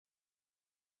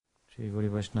Shri Guru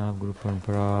Vaishnava Guru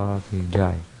Parampara ki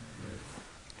jai.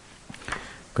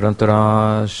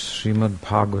 Grantara Srimad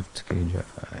Bhagavatam ki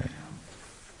jai.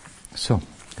 So,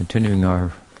 continuing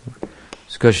our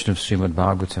discussion of Srimad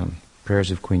Bhagavatam,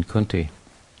 prayers of Queen Kunti.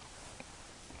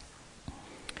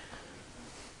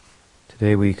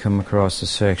 Today we come across a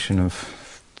section of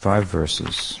 5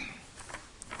 verses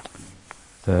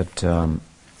that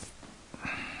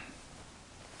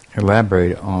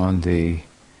elaborate on the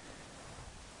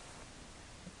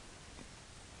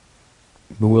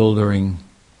bewildering,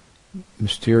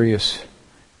 mysterious,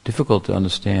 difficult to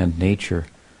understand nature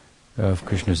of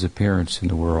Krishna's appearance in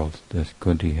the world that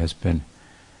Kunti has been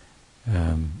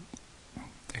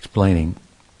explaining.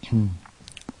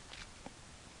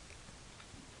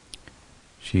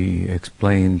 She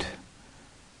explained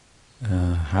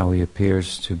how he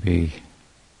appears to be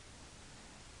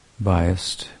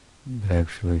biased, but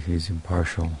actually he's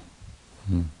impartial.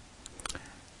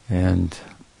 And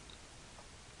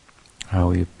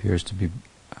how he appears to be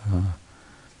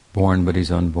born but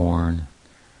he's unborn,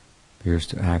 appears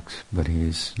to act but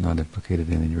he's not implicated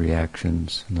in any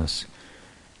reactions, unless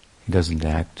he doesn't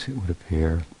act, it would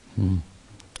appear.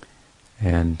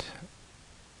 And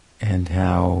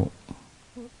how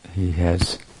he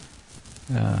has,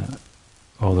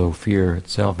 although fear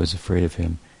itself is afraid of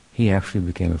him, he actually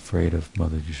became afraid of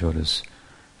Mother Yashoda's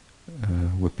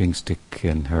whipping stick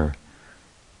and her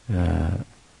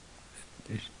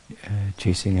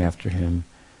chasing after him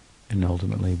and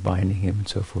ultimately binding him and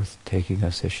so forth, taking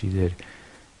us as she did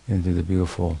into the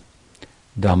beautiful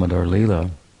Damodar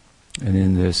Leela. And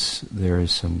in this there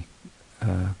is some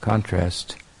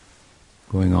contrast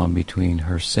going on between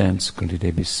her sense, Kunti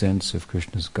Devi's sense of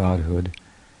Krishna's godhood,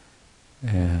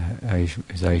 his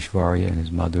Aishvarya and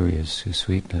his Madhurya, his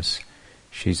sweetness.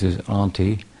 She's his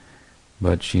auntie,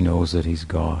 but she knows that he's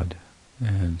God.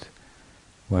 And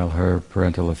while her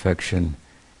parental affection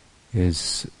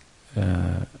is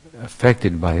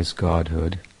affected by his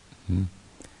godhood, as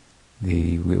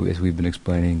we've been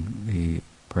explaining, the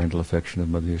parental affection of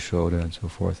Mother Yashoda and so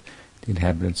forth, the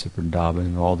inhabitants of Vrindavan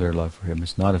and all their love for him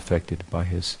is not affected by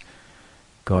his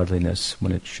godliness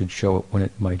when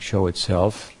it might show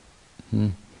itself.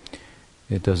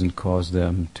 It doesn't cause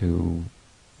them to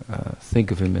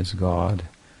think of him as God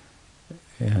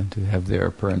and to have their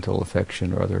parental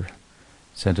affection or other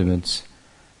sentiments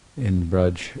in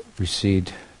Braj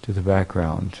recede to the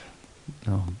background.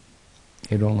 No,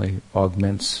 it only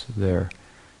augments their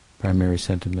primary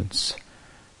sentiments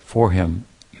for him.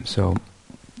 So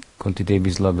Kunti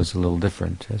Devi's love is a little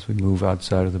different. As we move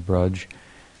outside of the Braj,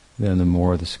 then the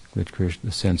more the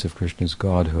sense of Krishna's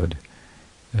godhood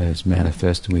is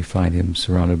manifest, and we find him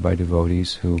surrounded by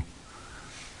devotees who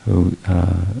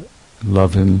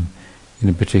love him in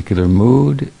a particular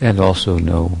mood and also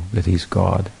know that he's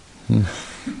God.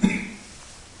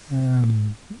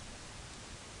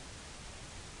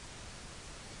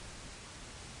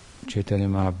 Chaitanya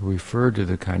Mahaprabhu referred to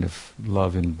the kind of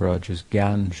love in Braj as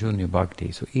Gyan Shunya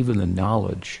Bhakti. So even the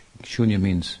knowledge, Shunya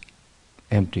means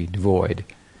empty, devoid.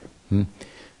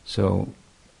 So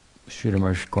Sridhar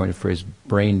Maharaj coined a phrase,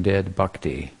 brain-dead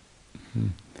bhakti.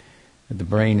 The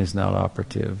brain is not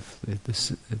operative.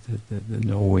 The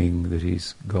knowing that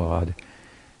he's God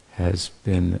has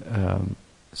been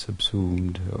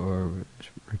subsumed or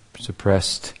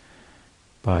suppressed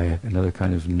by another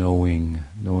kind of knowing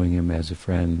him as a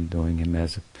friend, knowing him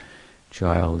as a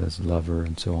child, as a lover,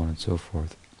 and so on and so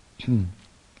forth.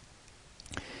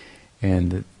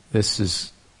 And this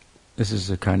is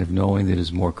a kind of knowing that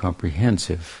is more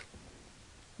comprehensive,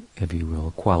 if you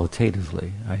will,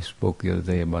 qualitatively. I spoke the other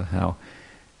day about how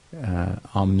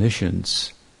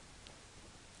omniscience,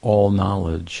 all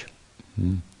knowledge,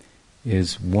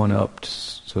 is one-upped,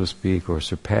 so to speak, or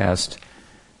surpassed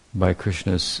by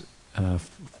Krishna's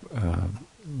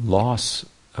loss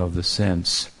of the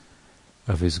sense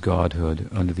of his godhood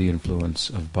under the influence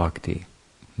of bhakti.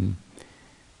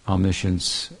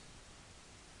 Omniscience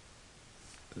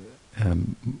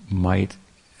might,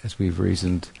 as we've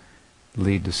reasoned,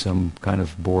 lead to some kind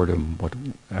of boredom.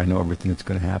 I know everything that's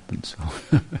going to happen,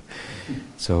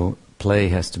 so play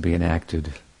has to be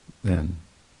enacted. Then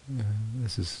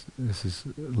this is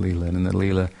Leela, and in the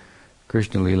Leela,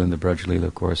 Krishna Leela and the Braj Leela,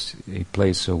 of course, he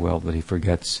plays so well that he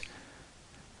forgets.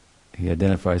 He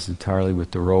identifies entirely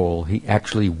with the role. He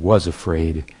actually was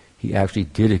afraid. He actually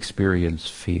did experience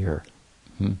fear.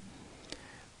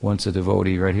 Once a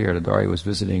devotee right here at Adari was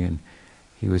visiting, and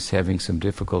he was having some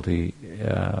difficulty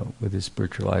with his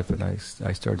spiritual life, and I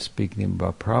started speaking to him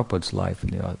about Prabhupada's life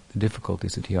and the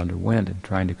difficulties that he underwent in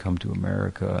trying to come to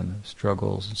America and the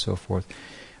struggles and so forth.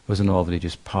 wasn't all that he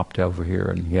just popped over here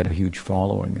and he had a huge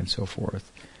following and so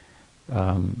forth.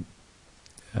 And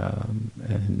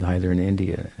neither in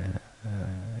India.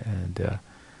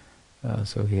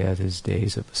 So he had his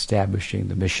days of establishing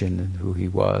the mission and who he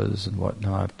was and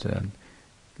whatnot, and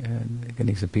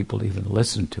getting some people to even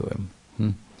listen to him.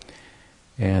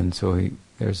 And so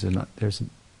there's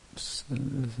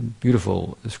some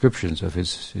beautiful descriptions of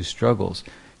his struggles.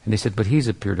 And they said, but he's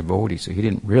a pure devotee, so he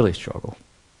didn't really struggle.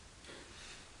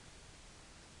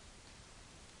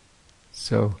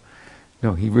 So,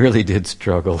 no, he really did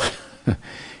struggle.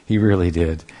 He really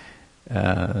did.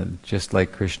 Just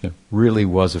like Krishna really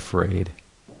was afraid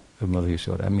of Mother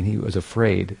Yashoda. I mean, he was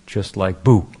afraid, just like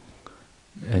Boo.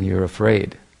 And you're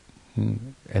afraid.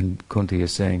 And Kunti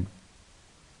is saying,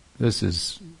 this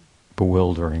is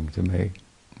bewildering to me.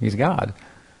 He's God,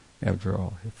 after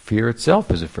all. Fear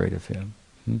itself is afraid of him.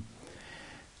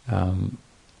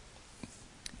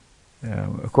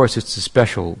 Of course, it's a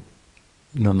special,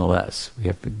 nonetheless. We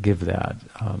have to give that.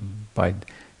 By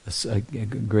a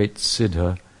great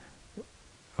siddha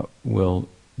will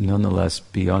nonetheless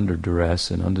be under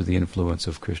duress and under the influence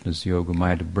of Krishna's yoga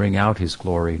maya to bring out his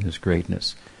glory and his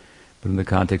greatness. But in the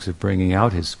context of bringing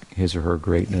out his or her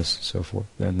greatness and so forth,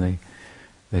 then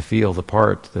they feel the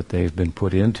part that they've been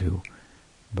put into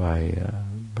by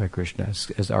Krishna,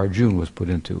 as Arjuna was put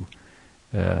into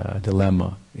a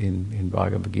dilemma in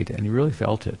Bhagavad Gita, and he really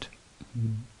felt it,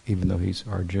 even though he's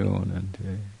Arjuna and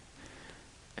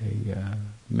a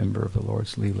member of the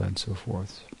Lord's Leela and so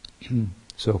forth.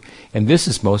 So, and this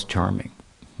is most charming.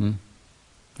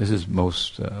 This is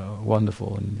most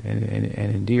wonderful and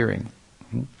endearing.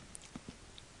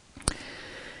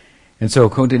 And so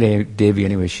Kunti Devi,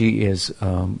 anyway, she is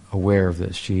aware of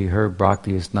this. Her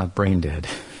bhakti is not brain dead.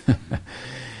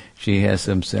 She has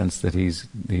some sense that he's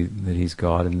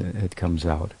God, and it comes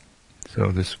out.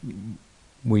 So this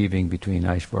weaving between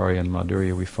Aishvarya and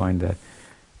Madhurya, we find that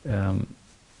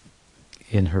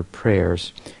in her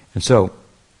prayers. And so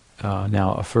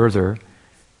now a further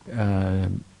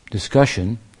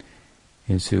discussion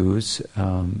ensues.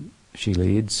 She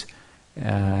leads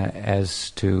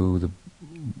as to the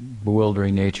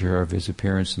bewildering nature of his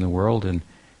appearance in the world, and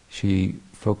she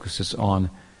focuses on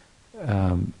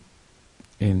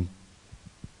in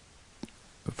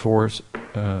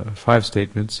 5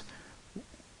 statements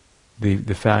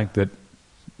the fact that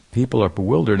people are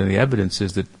bewildered, and the evidence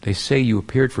is that they say you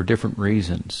appeared for different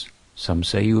reasons. Some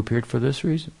say you appeared for this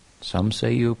reason. Some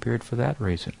say you appeared for that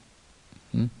reason.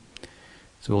 So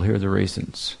we'll hear the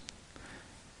reasons,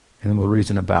 and then we'll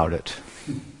reason about it.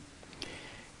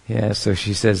 Yeah, so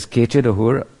she says,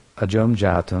 Kechidahur ajam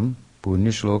jatam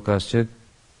punyashlokasya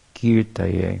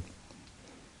kirtaye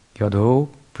yadho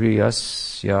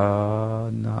priyasyan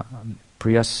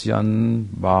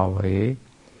bhavaye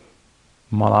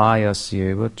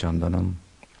malayasyeva chandanam.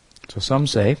 So some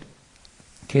say,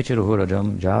 Kechidahur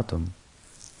ajam jatam.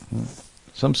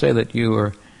 Some say that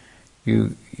you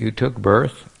took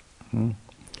birth.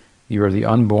 You are the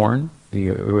unborn.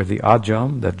 You are the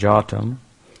ajam, the jatam.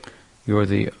 You are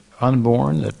the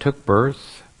unborn that took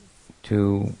birth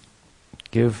to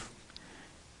give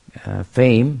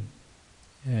fame,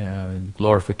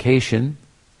 glorification,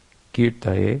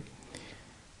 kirtaye,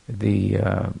 the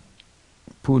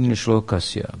punya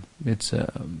shlokasya. It's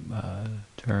a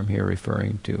term here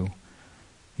referring to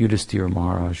Yudhisthira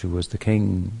Maharaj, who was the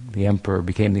king, the emperor,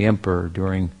 became the emperor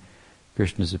during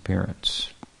Krishna's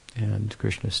appearance. And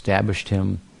Krishna established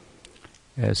him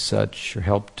as such, or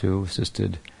helped to,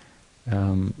 assisted,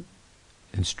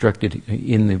 instructed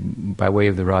by way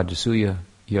of the Rajasuya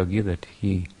Yagya that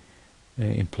he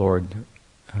implored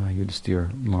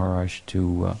Yudhisthira Maharaj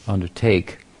to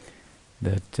undertake,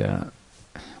 that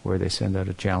where they send out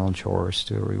a challenge horse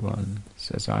to everyone,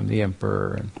 says, I'm the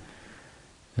emperor,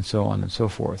 and so on and so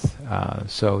forth.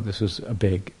 So this was a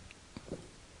big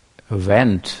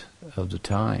event of the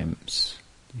times.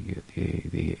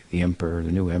 The emperor,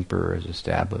 the new emperor, is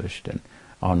established and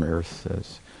on earth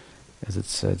as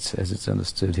it's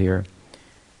understood here.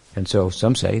 And so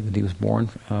some say that he was born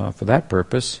for that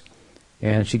purpose,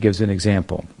 and she gives an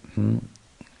example. You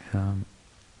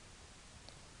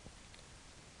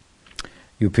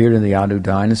appeared in the Yadu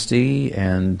dynasty,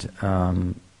 and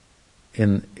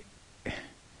in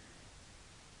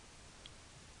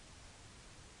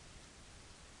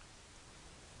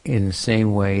the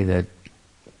same way that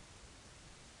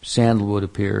sandalwood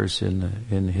appears in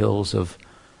the hills of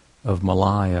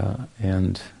Malaya,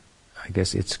 and I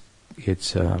guess it's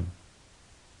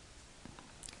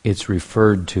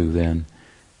referred to then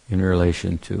in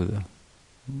relation to the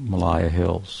Malaya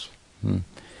hills.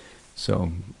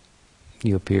 So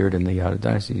you appeared in the Yadu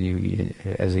dynasty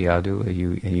as a Yadu,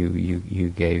 you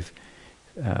gave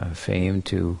fame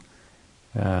to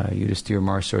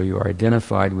Yudhisthira, so you are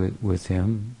identified with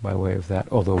him by way of that,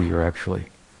 although you're actually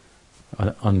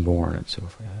unborn and so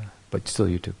forth. But still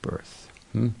you took birth.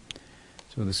 So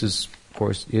this is, of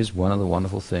course, is one of the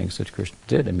wonderful things that Krishna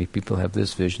did. I mean, people have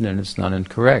this vision and it's not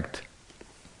incorrect.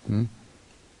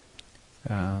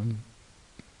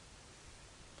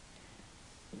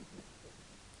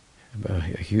 A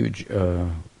huge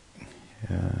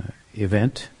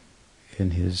event in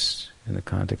the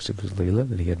context of his Leela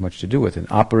that he had much to do with. And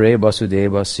apare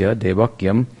vasudevasya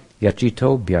devakyam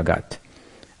yachito bhyagat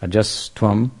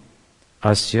ajastvam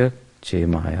asya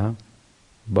chemaya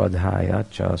badhaya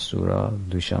chasura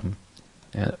dusham.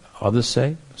 And others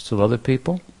say, still other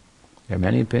people, there are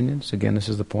many opinions, again this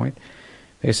is the point,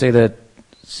 they say that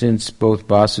since both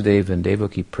Vasudeva and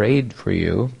Devaki prayed for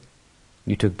you,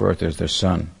 you took birth as their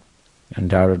son.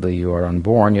 Undoubtedly you are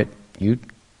unborn, yet you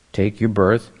take your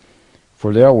birth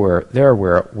for their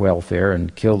welfare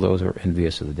and kill those who are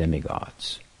envious of the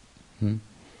demigods.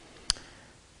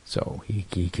 So he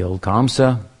killed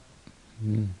Kamsa,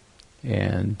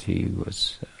 and he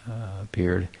was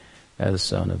appeared as the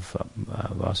son of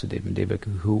Vasudeva and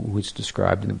Devaki, who was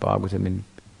described in the Bhagavatam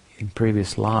in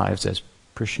previous lives as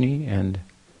Prishni and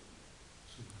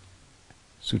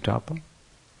Sutapa.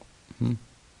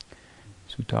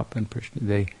 Sutapa and Prishni.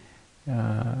 They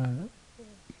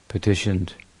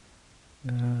petitioned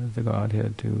the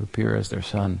Godhead to appear as their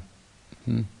son.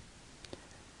 Of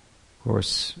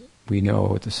course, we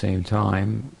know at the same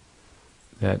time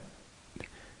that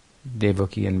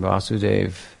Devaki and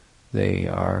Vasudeva, they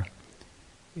are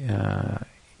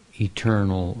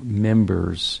eternal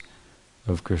members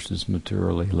of Krishna's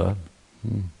Mathura Leela.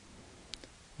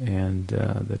 And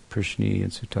that Prishni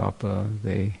and Sutapa,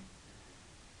 they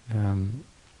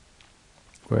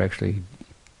were actually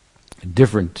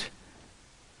different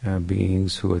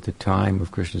beings who at the time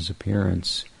of Krishna's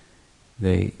appearance,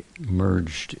 they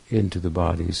merged into the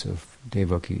bodies of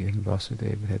Devaki and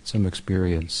Vasudeva, had some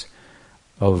experience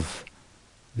of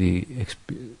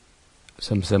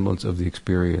some semblance of the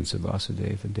experience of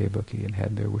Vasudeva and Devaki and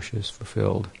had their wishes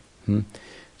fulfilled.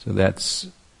 So that's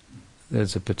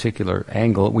a particular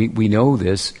angle. We know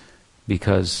this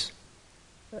because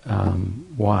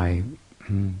why?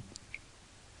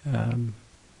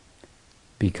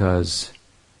 Because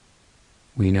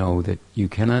we know that you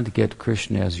cannot get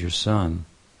Krishna as your son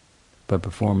by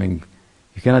performing.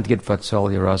 You cannot get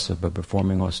Vatsalya Rasa by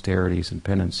performing austerities and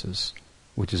penances,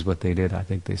 which is what they did. I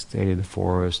think they stayed in the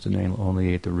forest and they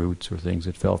only ate the roots or things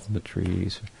that fell from the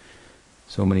trees for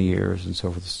so many years and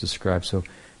so forth. It's described. So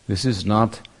this is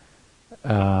not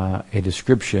a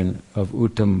description of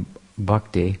Uttam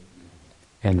Bhakti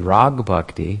and Rag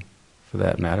Bhakti, for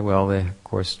that matter. Well, they, of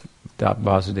course,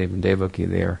 Vasudeva and Devaki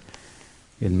there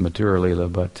in Mathura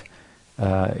Leela, but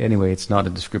anyway, it's not a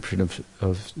description of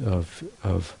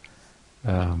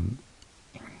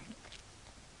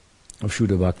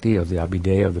Shuddha Bhakti, of the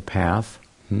Abhideya, of the path.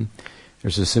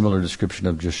 There's a similar description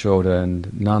of Jashoda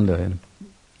and Nanda in a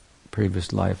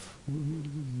previous life.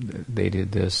 They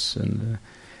did this, and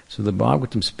so the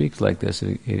Bhagavatam speaks like this.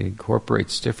 It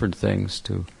incorporates different things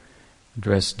to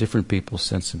address different people's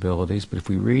sensibilities, but if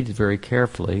we read it very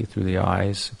carefully through the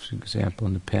eyes, for example,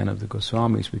 in the pen of the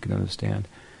Goswamis, we can understand,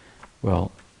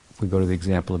 well, if we go to the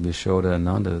example of Yashoda and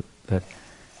Nanda, that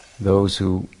those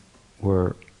who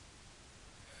were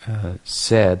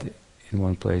said in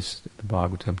one place, the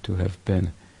Bhagavatam, to have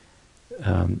been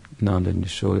Nanda and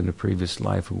Yashoda in a previous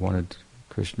life who wanted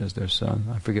Krishna as their son.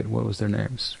 I forget what was their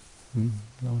names. No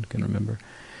one can remember.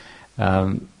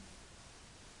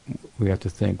 We have to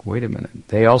think, wait a minute,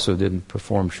 they also didn't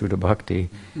perform Shuddha Bhakti,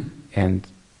 and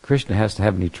Krishna has to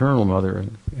have an eternal mother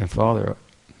and father.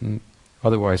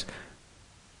 Otherwise,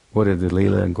 what did the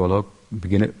Leela and Golok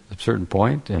begin at a certain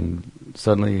point, and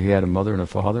suddenly he had a mother and a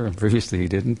father, and previously he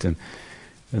didn't, and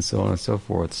so on and so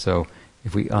forth. So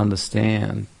if we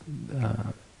understand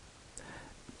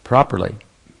properly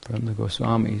from the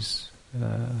Goswamis'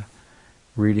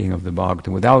 reading of the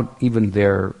Bhagavatam, without even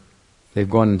they've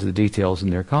gone into the details in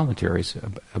their commentaries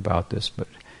about this,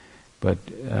 but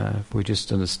if we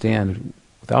just understand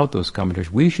without those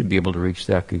commentaries, we should be able to reach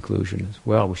that conclusion as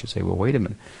well. We should say, well, wait a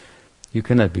minute, you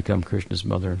cannot become Krishna's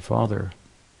mother and father.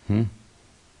 You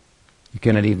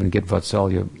cannot even get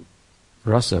Vatsalya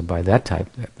Rasa by that type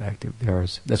of activity.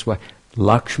 That's why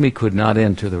Lakshmi could not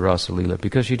enter the Rasa Leela,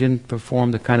 because she didn't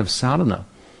perform the kind of sadhana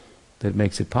that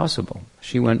makes it possible.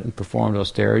 She went and performed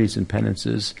austerities and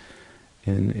penances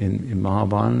in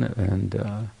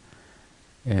Mahaban,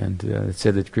 And it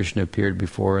said that Krishna appeared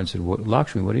before and said,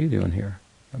 Lakshmi, what are you doing here?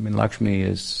 I mean, Lakshmi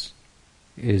is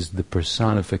the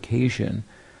personification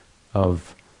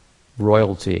of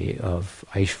royalty, of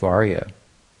Aishvarya.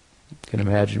 You can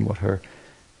imagine what her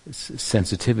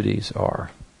sensitivities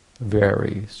are. A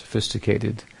very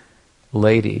sophisticated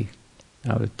lady.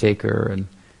 Now to take her and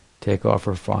take off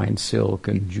her fine silk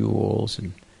and jewels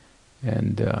and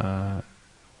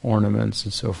ornaments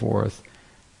and so forth,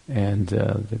 and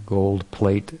the gold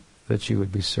plate that she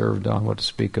would be served on, what to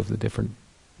speak of the different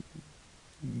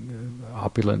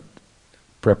opulent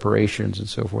preparations and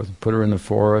so forth, and put her in the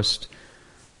forest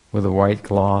with a white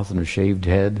cloth and a shaved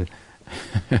head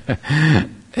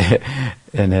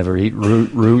and have her eat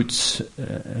roots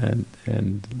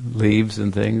and leaves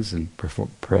and things and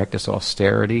practice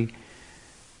austerity.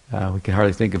 We can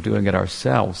hardly think of doing it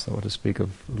ourselves, so to speak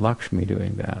of Lakshmi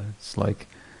doing that. It's like,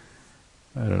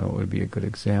 I don't know what would be a good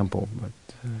example, but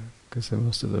because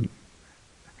most of the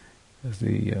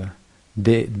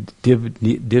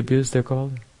divyas, they're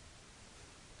called?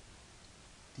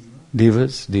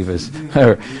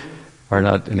 Divas are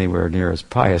not anywhere near as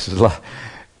pious as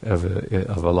of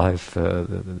a life that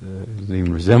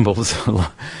even resembles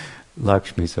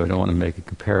Lakshmi, so I don't want to make a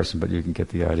comparison, but you can get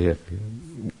the idea.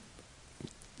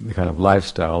 The kind of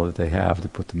lifestyle that they have to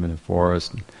put them in a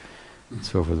forest and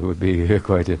so forth would be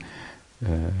quite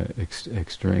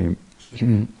extreme.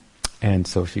 And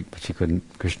so she couldn't.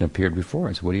 Krishna appeared before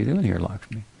and said, "What are you doing here,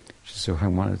 Lakshmi?" She said, "So I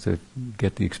wanted to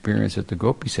get the experience that the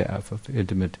gopis have of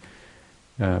intimate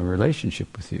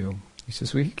relationship with you." He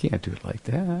says, "Well, you can't do it like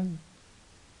that.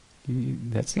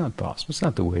 That's not possible. It's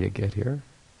not the way to get there.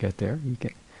 You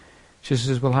can't." She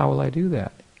says, "Well, how will I do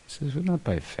that?" He says, "Well, not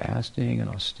by fasting and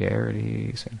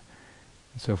austerities and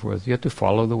so forth. You have to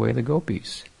follow the way of the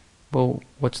gopis." Well,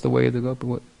 what's the way of the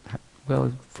gopis?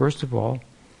 Well, first of all,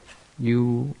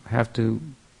 you have to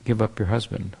give up your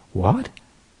husband. What?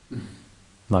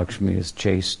 Lakshmi is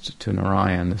chaste to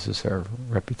Narayan. This is her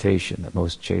reputation, the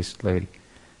most chaste lady.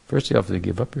 First you have to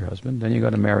give up your husband, then you got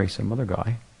to marry some other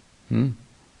guy. And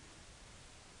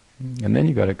then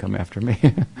you got to come after me.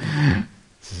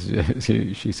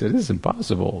 She said, "This is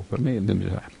impossible for me.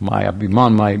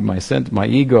 My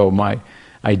ego, my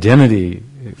identity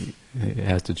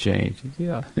has to change."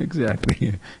 Yeah,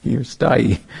 exactly. You're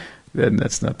sthayi. Then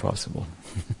that's not possible.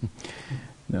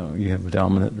 No, you have a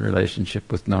dominant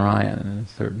relationship with Narayan in a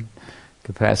certain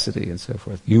capacity and so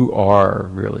forth. You are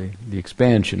really the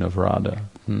expansion of Radha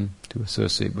to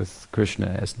associate with Krishna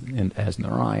as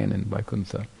Narayan in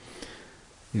Vaikuntha.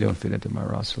 You don't fit into my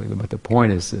Rasa Leela. But the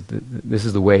point is that this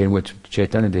is the way in which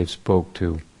Chaitanya Dev spoke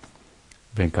to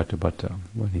Venkatabhatta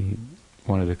when he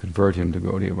wanted to convert him to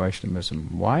Gaudiya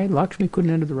Vaishnavism. Why Lakshmi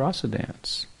couldn't enter the rasa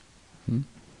dance?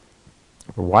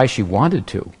 Or why she wanted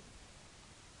to.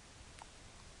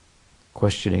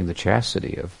 Questioning the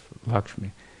chastity of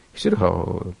Lakshmi. He said,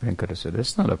 Venkata said,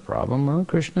 "That's not a problem.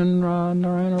 Krishna and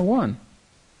Narayan are one.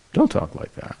 Don't talk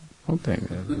like that. Don't think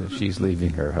that she's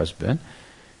leaving her husband."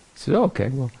 He said, "Okay,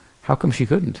 well, how come she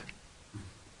couldn't?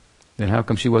 Then how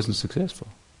come she wasn't successful?"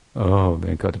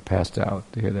 Venkata passed out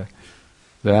to hear that.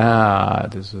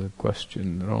 That is a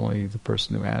question that only the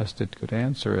person who asked it could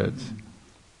answer it.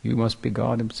 You must be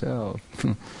God himself.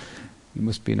 You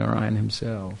must be Narayan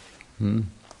himself.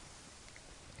 And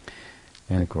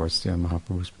of course,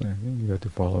 Mahaprabhu's you have to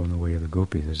follow in the way of the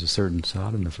gopis. There's a certain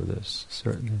sadhana for this.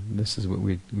 This is what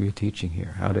we're teaching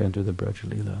here, how to enter the Braja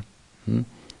Leela.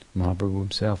 Mahaprabhu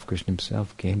himself, Krishna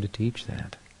himself, came to teach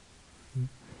that.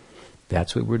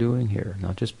 That's what we're doing here,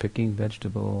 not just picking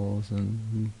vegetables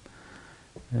and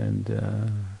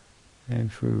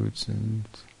fruits and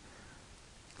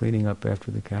cleaning up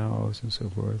after the cows and so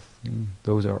forth.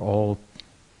 Those are all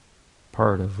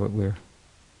part of what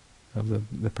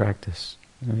the practice.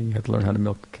 You have to learn how to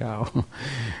milk a cow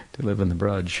to live in the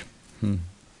Braj.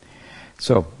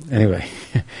 So anyway,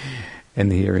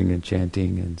 and the hearing and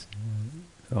chanting and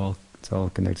it's all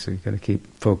connected. So you've got to keep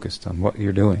focused on what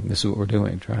you're doing. This is what we're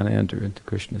doing, trying to enter into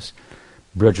Krishna's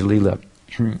Braja Leela.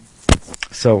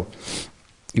 So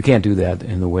you can't do that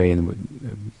in the way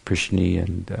in Prishni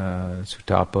and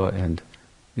Sutapa and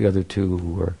the other two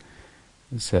who were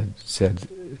said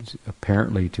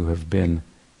apparently to have been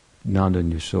Nanda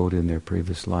and Yashoda in their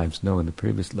previous lives. No, in the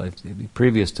previous lives,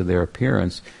 previous to their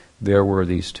appearance, there were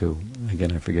these two.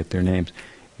 Again, I forget their names.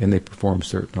 And they performed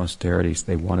certain austerities.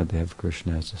 They wanted to have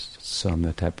Krishna as a son,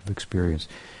 that type of experience.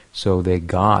 So they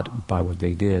got, by what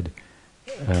they did,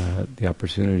 the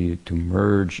opportunity to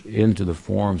merge into the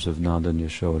forms of Nanda and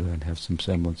Yashoda and have some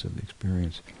semblance of the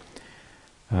experience.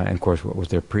 And of course, what was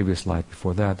their previous life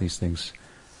before that, these things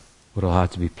would all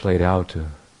have to be played out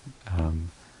to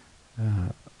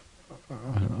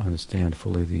understand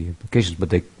fully the implications.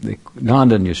 But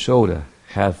Nanda and Yashoda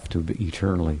have to be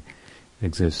eternally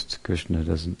exist. Krishna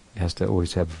has to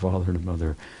always have a father and a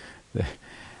mother.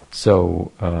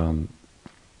 So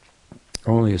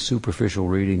only a superficial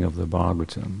reading of the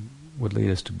Bhagavatam would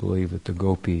lead us to believe that the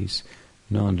gopis,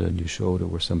 Nanda and Yashoda,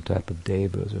 were some type of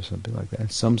devas or something like that.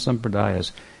 And some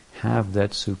sampradayas have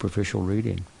that superficial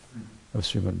reading of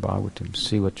Srimad Bhagavatam.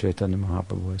 See what Chaitanya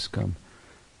Mahaprabhu has come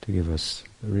to give us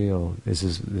the real. This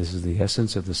is the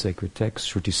essence of the sacred text.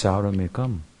 Shruti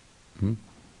Sauramekam. The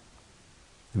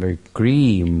very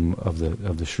cream of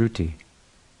the Shruti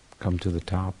come to the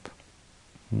top.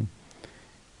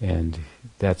 And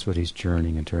that's what he's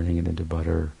churning and turning it into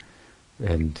butter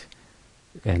and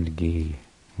ghee.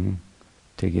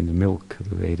 Taking the milk of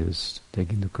the Vedas,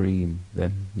 taking the cream,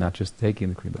 then not just taking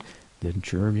the cream, but then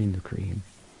churning the cream.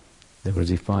 Then what does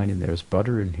he find in there? There's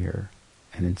butter in here,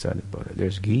 and inside the butter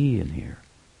there's ghee in here.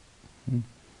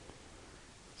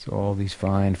 So all these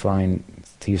fine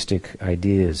theistic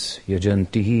ideas,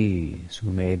 yajantihi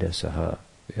sumeda saha,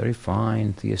 very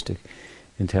fine theistic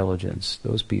intelligence,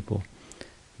 those people,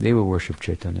 they will worship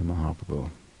Chaitanya Mahaprabhu.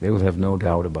 They will have no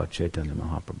doubt about Chaitanya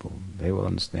Mahaprabhu. They will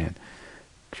understand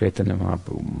Chaitanya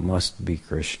Mahaprabhu must be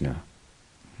Krishna.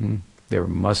 There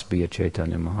must be a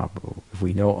Chaitanya Mahaprabhu. If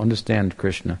we understand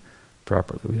Krishna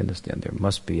properly, we understand there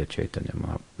must be a Chaitanya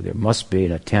Mahaprabhu. There must be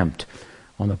an attempt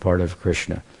on the part of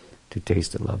Krishna to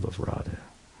taste the love of Radha.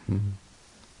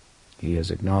 He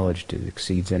has acknowledged it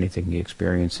exceeds anything he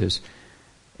experiences,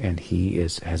 and he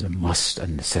has a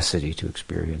necessity to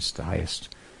experience the highest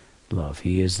love.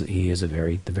 He is the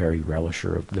very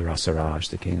relisher of the Rasaraj,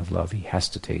 the king of love. He has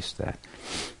to taste that.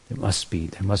 There must be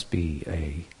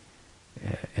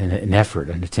an effort,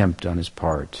 an attempt on his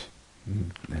part.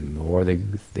 And the more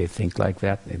they think like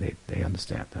that, they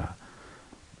understand.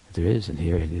 There is, and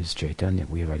here it is Chaitanya.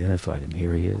 We have identified him.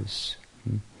 Here he is.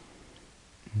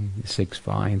 Six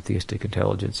fine theistic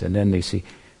intelligence, and then they see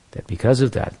that because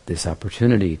of that, this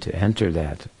opportunity to enter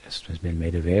that has been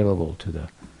made available to the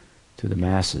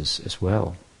masses as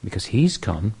well, because he's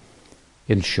come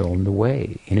and shown the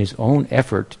way. In his own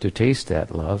effort to taste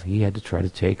that love, he had to try to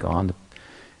take on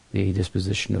the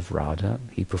disposition of Radha.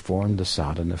 He performed the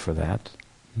sadhana for that.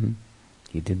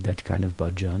 He did that kind of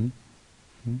bhajan.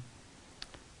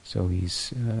 So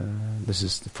this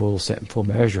is the full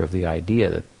measure of the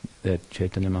idea that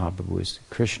Chaitanya Mahaprabhu is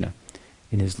Krishna.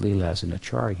 In his Leela as an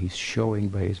Acharya, he's showing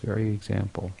by his very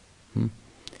example.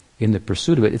 In the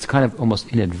pursuit of it, it's kind of almost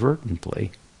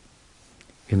inadvertently.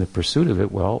 In the pursuit of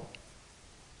it,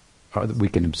 we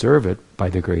can observe it by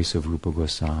the grace of Rupa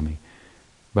Goswami,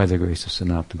 by the grace of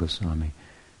Sanatana Goswami,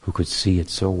 who could see it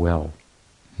so well,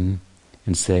 and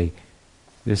say,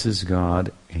 this is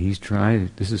God,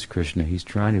 this is Krishna, he's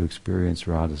trying to experience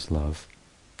Radha's love,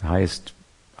 the highest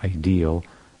ideal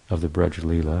of the Braj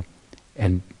Leela,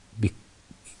 and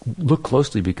look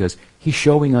closely because he's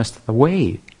showing us the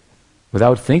way.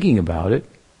 Without thinking about it,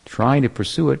 trying to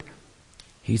pursue it,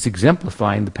 he's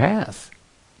exemplifying the path.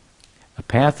 A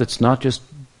path that's not just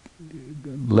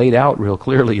laid out real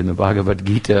clearly in the Bhagavad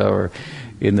Gita or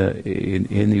in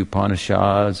the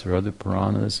Upanishads or other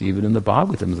Puranas, even in the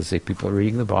Bhagavatam. Let's say people are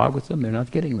reading the Bhagavatam, they're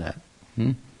not getting that.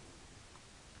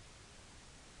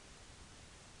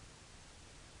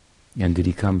 And did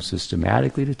he come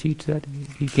systematically to teach that?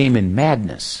 He came in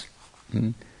madness.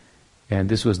 And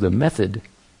this was the method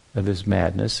of his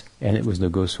madness, and it was the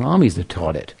Goswamis that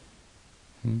taught it.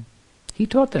 He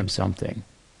taught them something.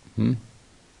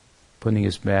 Putting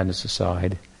his madness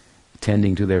aside,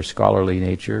 tending to their scholarly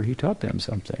nature, he taught them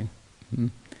something.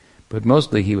 But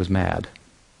mostly he was mad.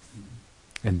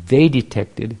 And they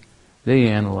detected, they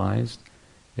analyzed,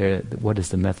 what is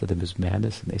the method of his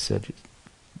madness, and they said,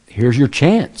 here's your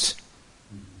chance.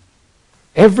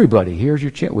 Everybody, here's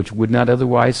your chance, which would not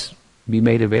otherwise be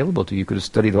made available to you. You could have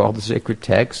studied all the sacred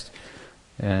texts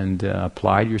and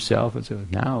applied yourself, and so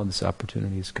now this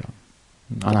opportunity has come.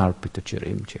 Anarpita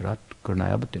chirim chirat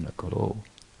karnayabatina karo.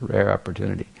 Rare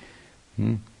opportunity.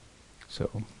 So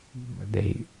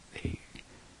they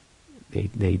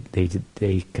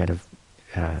kind of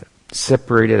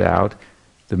separated out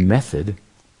the method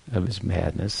of his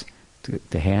madness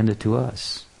to hand it to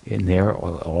us in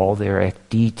all their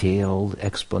detailed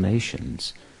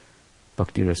explanations.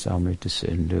 Bhakti Rasamrita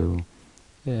Sindhu,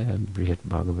 Brihat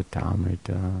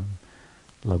Bhagavatamrita,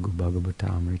 Laghu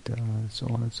Bhagavatamrita, so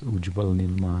on. It's Ujjbal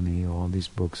Nilmani, all these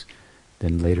books.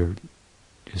 Then later,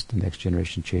 just the next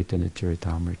generation, Chaitanya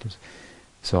Charitamritas.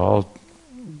 It's all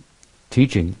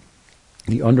teaching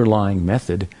the underlying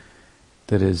method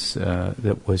that is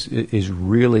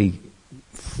really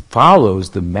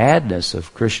follows the madness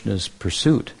of Krishna's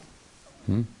pursuit.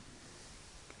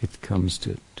 It comes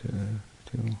to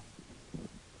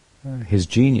his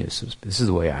genius. This is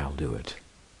the way I'll do it.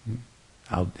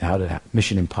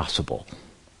 Mission impossible.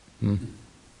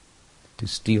 To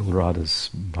steal Radha's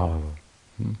bhava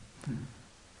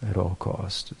at all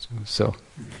costs. So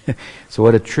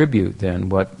what a tribute then,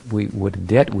 what a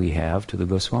debt we have to the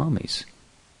Goswamis.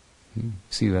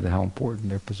 See how important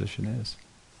their position is.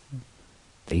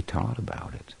 They taught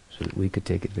about it so that we could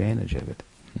take advantage of it.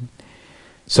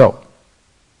 So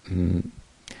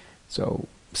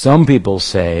some people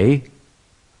say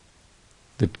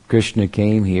that Krishna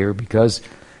came here because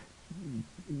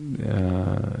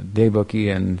Devaki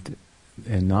and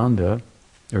Nanda,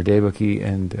 or Devaki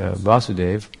and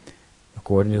Vasudeva,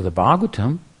 according to the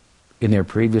Bhagavatam, in their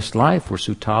previous life were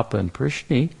Sutapa and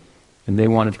Prishni, and they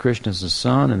wanted Krishna as a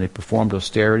son, and they performed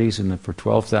austerities for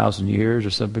 12,000 years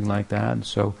or something like that, and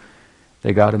so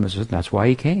they got him as a son. That's why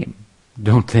he came.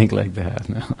 Don't think like that.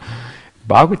 No.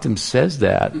 Bhagavatam says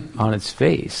that on its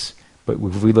face, but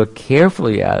if we look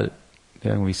carefully at it,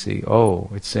 then we see,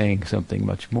 it's saying something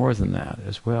much more than that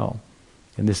as well.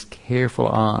 And this careful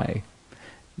eye,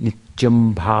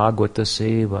 Nityam Bhagavata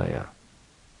Sevaya,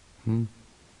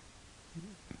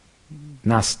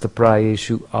 Nasta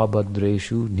Prayeshu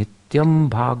Abhadreshu Nityam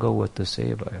Bhagavata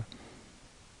Sevaya.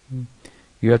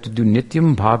 You have to do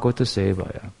Nityam Bhagavata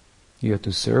Sevaya. You have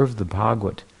to serve the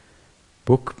Bhagavat,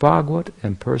 book Bhagavat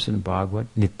and person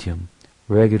Bhagavat, Nityam,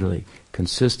 regularly,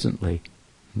 consistently,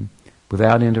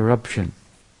 without interruption,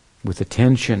 with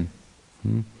attention.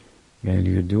 And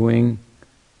you're doing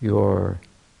your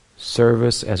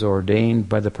service as ordained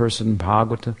by the person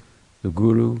Bhagavata, the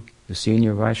Guru, the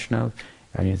senior Vaishnava,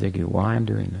 and you're thinking, why I'm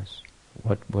doing this?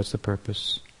 What's the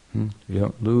purpose? You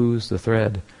don't lose the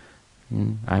thread.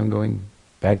 I'm going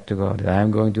back to God.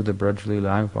 I'm going to the Braj Leela.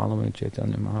 I'm following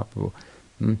Chaitanya Mahaprabhu.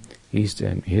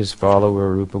 His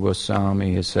follower Rupa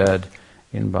Goswami has said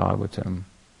in Bhagavatam,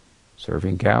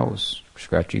 serving cows,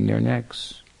 scratching their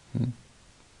necks,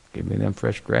 giving them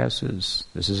fresh grasses.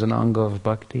 This is an anga of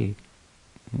bhakti.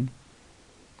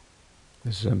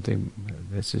 This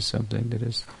is something that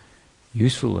is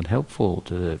useful and helpful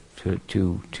to the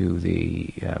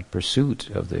pursuit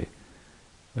of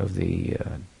the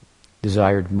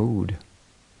desired mood,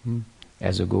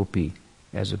 as a gopi,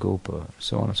 as a gopa,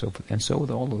 so on and so forth, and so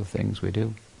with all of the things we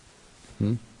do.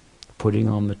 Putting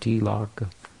on the tilak,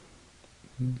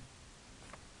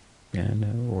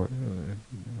 and or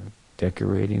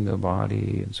decorating the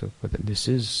body and so forth. And this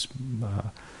is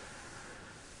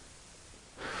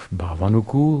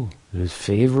bhavanukul. It is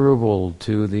favorable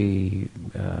to the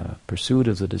pursuit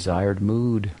of the desired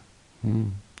mood.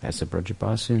 As a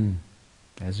brajabasin,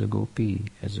 as a gopi,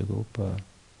 as a gopa.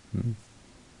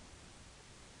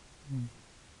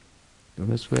 So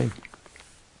this way.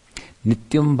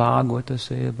 Nityam Bhagavata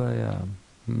Sevaya.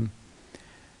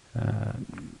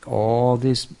 All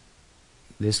this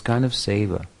kind of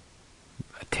seva,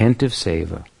 attentive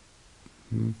seva,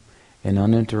 and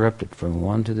uninterrupted from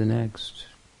one to the next.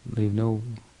 Leave no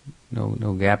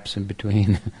gaps in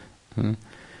between.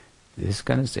 This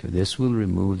kind of seva, this will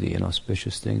remove the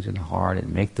inauspicious things in the heart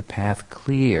and make the path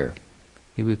clear.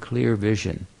 Give you clear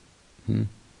vision.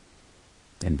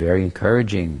 And very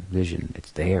encouraging vision.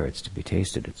 It's there, it's to be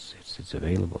tasted, it's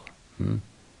available. You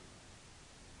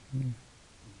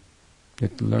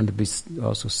have to learn to be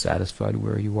also satisfied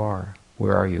where you are.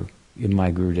 Where are you? In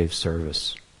my Gurudev's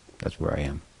service. That's where I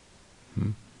am.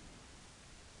 And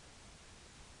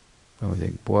we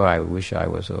think, boy, I wish I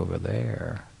was over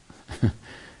there.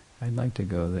 I'd like to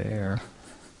go there.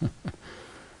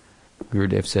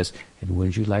 Gurudev says, and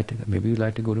wouldn't you like to go? Maybe you'd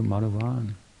like to go to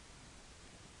Madhavan.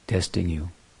 Testing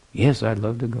you. Yes, I'd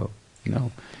love to go.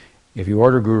 If you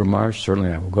order Guru Maharaj,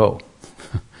 certainly I will go.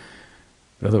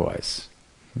 Otherwise,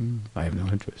 I have no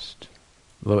interest.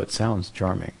 Though it sounds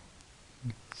charming.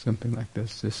 Something like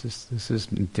this. This is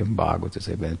Nityam Bhagavata.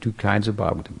 There are two kinds of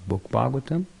Bhagavatam. Book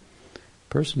Bhagavatam,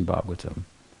 person Bhagavatam.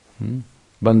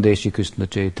 Bande Shri Krishna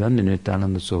Chaitanya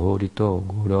Nityananda Suhodito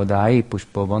Gurodai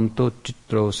Pushpavanto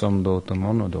Chitro Samdo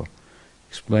Tamonodo.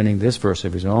 Explaining this verse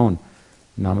of his own.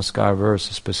 Namaskar verse,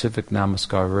 a specific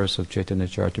Namaskar verse of Chaitanya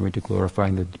Charitamrita,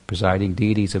 glorifying the presiding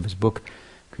deities of his book,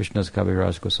 Krishna's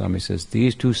Kaviraj Goswami says,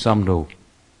 these two samdo,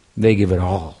 they give it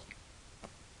all.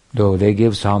 Though they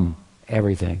give some,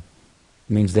 everything.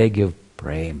 It means they give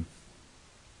prem.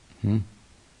 And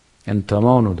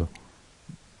tamonudo,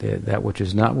 that which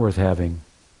is not worth having,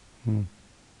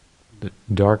 the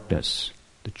darkness,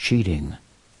 the cheating,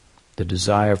 the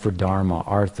desire for dharma,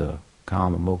 artha,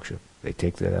 kama, moksha. They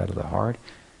take that out of the heart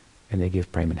and they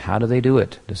give prema. And how do they do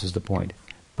it? This is the point.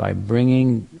 by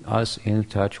bringing us in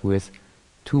touch with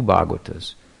two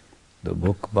Bhagavatas. The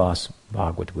book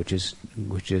Bhagavat, which is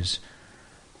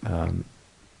Nigamokalvataro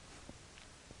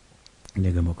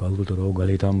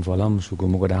Galitam Phalam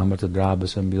Sukumukadamata Drabha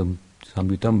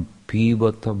Samyutam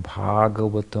Pibata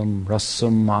Bhagavatam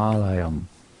Rasamalayam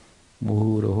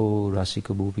Muhuraho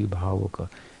Rasika Bhupi Bhavaka.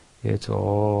 It's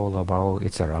all about,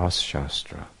 it's a Ras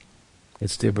Shastra.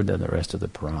 It's different than the rest of the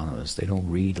Puranas. They don't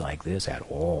read like this at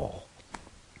all.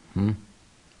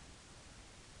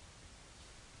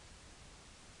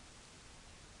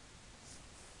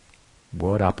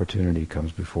 What opportunity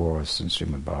comes before us in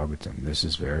Srimad Bhagavatam? This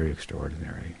is very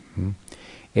extraordinary.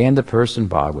 And the person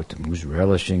Bhagavatam, who's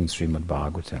relishing Srimad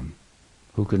Bhagavatam,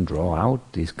 who can draw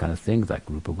out these kind of things like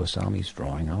Rupa Goswami is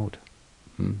drawing out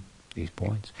these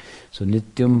points. So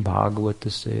Nityam Bhagavata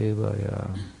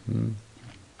Sevaya.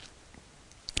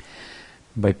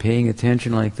 By paying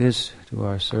attention like this to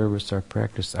our service, our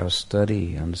practice, our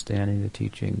study, understanding the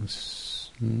teachings,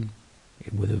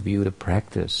 with a view to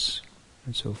practice,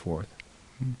 and so forth,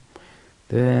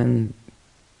 then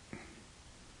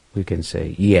we can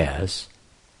say, yes,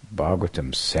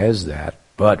 Bhagavatam says that,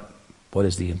 but what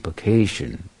is the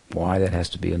implication? Why that has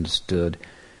to be understood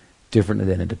differently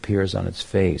than it appears on its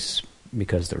face?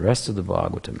 Because the rest of the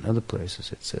Bhagavatam and other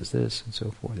places it says this and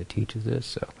so forth, it teaches this,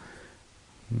 so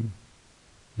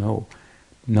no,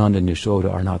 Nanda and Yashoda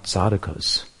are not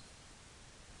sadhakas.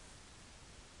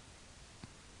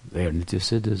 They are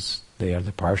nityasiddhas. They are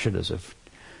the parshadas of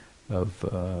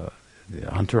the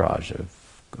entourage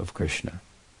of Krishna,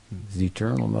 the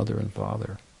eternal mother and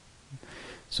father.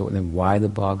 So then, why the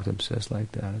Bhagavatam says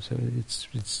like that? So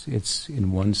it's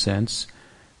in one sense,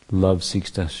 love seeks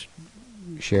to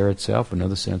share itself. In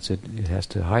another sense, it has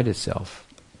to hide itself,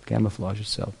 camouflage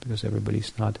itself, because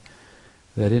everybody's not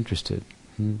that interested.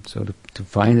 So to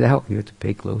find out, you have to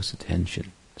pay close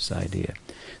attention. This idea.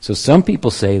 So some people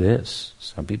say this,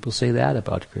 some people say that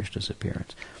about Krishna's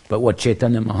appearance. But what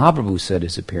Chaitanya Mahaprabhu said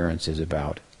his appearance is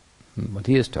about, what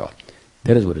he has taught,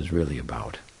 that is what it's really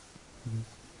about.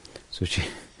 So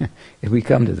if we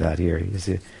come to that here, you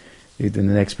see, in the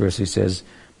next verse he says,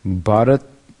 Bharavat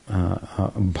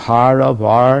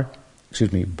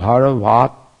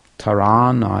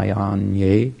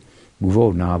Taranayanye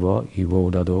Guvo Nava Ivo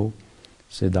Dado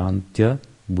Siddhantya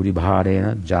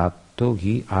Buddhibharena Jato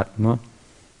Hi Atma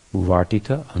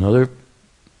Uvartita. Another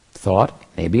thought,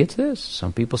 maybe it's this.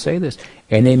 Some people say this.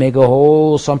 And they make a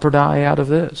whole sampradaya out of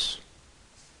this.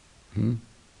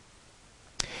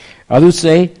 Others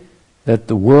say that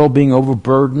the world being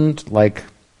overburdened like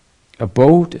a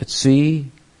boat at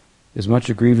sea is much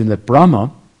aggrieved, and that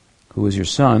Brahma, who is your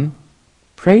son,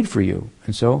 prayed for you.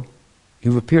 And so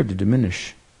you've appeared to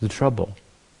diminish the trouble,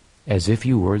 as if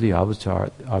you were the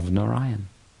avatar of Narayan.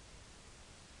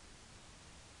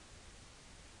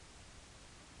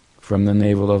 From the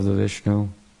navel of the Vishnu,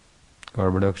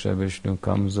 Garbhodaksha Vishnu,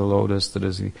 comes the lotus that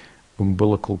is the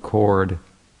umbilical cord,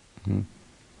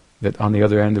 that on the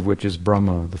other end of which is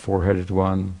Brahma, the four-headed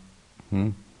one,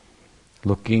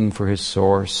 looking for his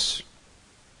source.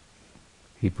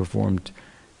 He performed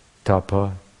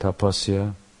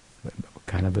tapasya,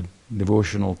 kind of a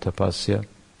devotional tapasya,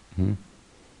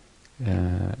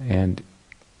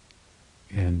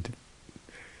 and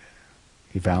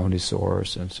he found his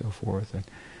source and so forth. And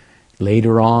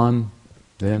later on,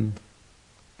 then,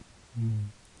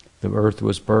 the earth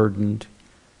was burdened.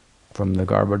 From the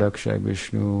Garbhodaksha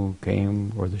Vishnu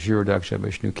came, or the Kshirodaksha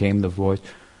Vishnu came the voice,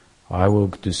 I will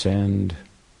descend.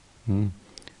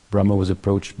 Brahma was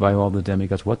approached by all the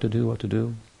demigods. What to do? What to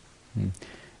do?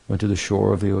 Went to the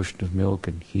shore of the ocean of milk,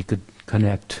 and he could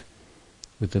connect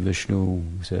with the Vishnu,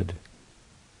 who said,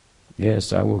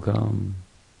 yes, I will come.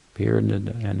 Appear, and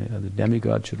the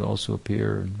demigod should also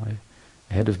appear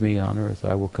ahead of me on earth.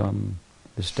 I will come,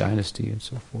 this dynasty, and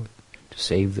so forth, to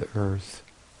save the earth.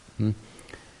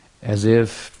 As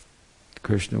if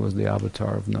Krishna was the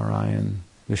avatar of Narayan,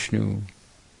 Vishnu,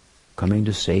 coming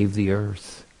to save the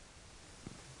earth.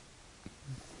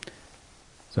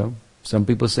 So, some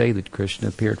people say that Krishna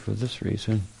appeared for this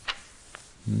reason.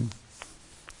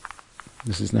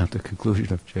 This is not the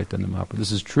conclusion of Chaitanya Mahaprabhu.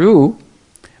 This is true,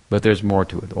 but there's more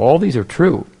to it. All these are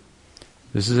true.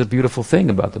 This is a beautiful thing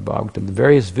about the Bhagavatam. The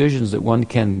various visions that one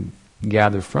can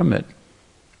gather from it,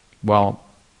 while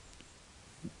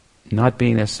not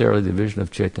being necessarily the vision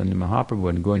of Chaitanya Mahaprabhu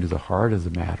and going to the heart of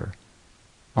the matter,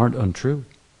 aren't untrue.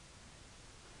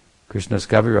 Krishnadas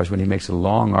Kaviraj, when he makes a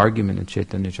long argument in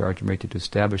Chaitanya Charitamrita to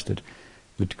establish that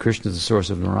Krishna is the source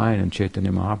of Narayan and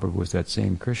Chaitanya Mahaprabhu was that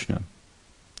same Krishna,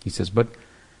 he says, but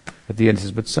at the end he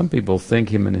says, but some people think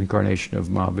him an incarnation of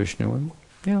Mahavishnu,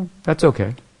 and that's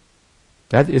okay.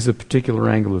 That is a particular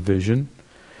angle of vision.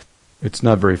 It's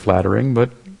not very flattering,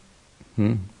 but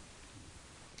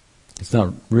it's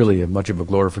not really much of a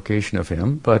glorification of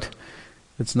him, but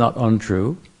it's not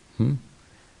untrue.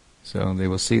 So they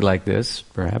will see like this,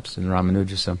 perhaps, in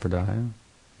Ramanuja Sampradaya,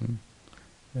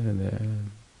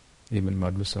 and even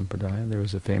Madhva Sampradaya. There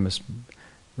was a famous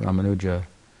Ramanuja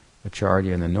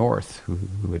Acharya in the north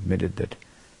who admitted that,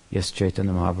 yes,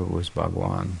 Chaitanya Mahaprabhu was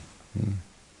Bhagwan.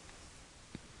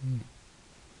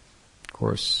 Of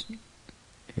course,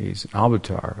 he's an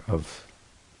avatar of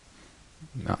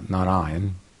not I,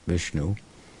 and Vishnu.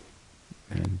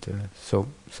 And so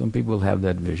some people have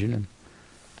that vision, and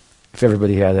if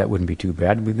everybody had that, wouldn't be too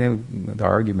bad. The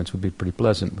arguments would be pretty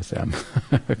pleasant with them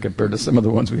compared to some of the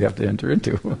ones we have to enter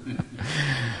into.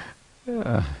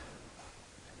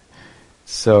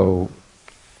 So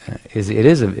it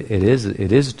is a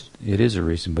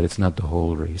reason, but it's not the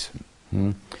whole reason.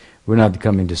 We're not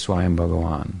coming to Swayam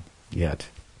Bhagavan yet.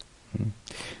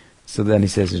 So then he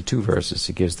says in 2 verses,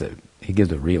 he gives the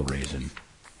real reason.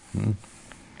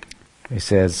 He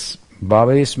says,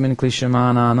 Bhavesmin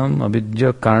klishamananam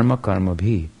avidya karma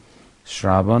karmabhi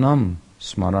shravanam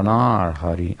smaranar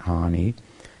hani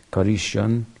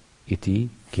karishan iti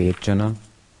kechana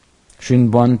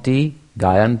shinvanti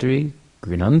gayantri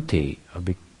grinanti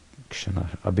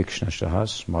abhikshnashaha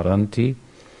smaranti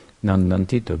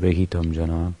nandanti tavehitam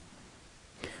jana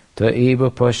ta eva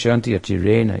pashyanti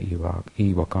atirena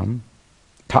ivakam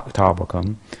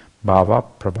tavakam bhava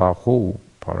prabhaho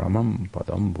paramam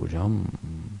padam bhujam.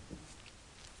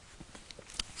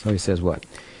 So he says what?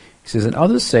 He says, and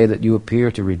others say that you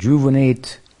appear to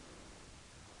rejuvenate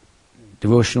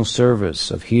devotional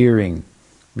service of hearing,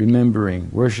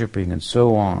 remembering, worshipping, and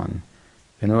so on,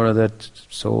 in order that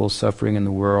souls suffering in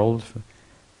the world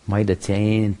might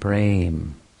attain prema.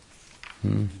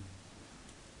 And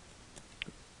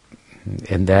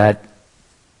that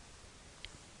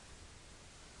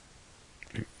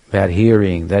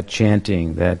hearing, that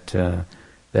chanting,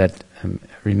 that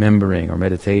remembering or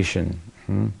meditation,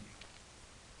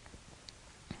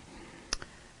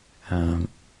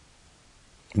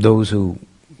 those who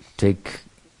take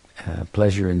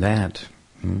pleasure in that,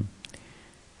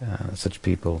 such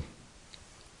people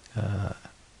are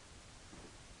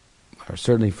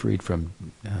certainly freed from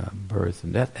birth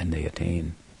and death, and they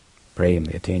attain prema,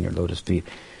 they attain your lotus feet.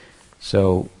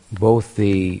 So both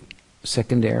the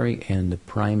secondary and the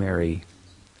primary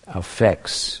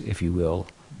effects, if you will,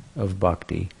 of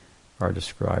bhakti are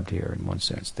described here in one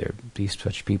sense. These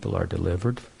such people are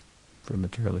delivered from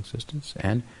material existence,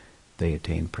 and they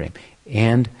attain prema.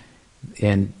 And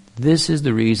this is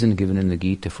the reason given in the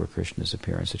Gita for Krishna's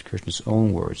appearance. It's Krishna's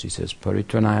own words. He says,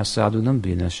 Paritranaya sadhunam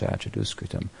vinashacha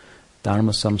duskritam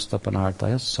dharma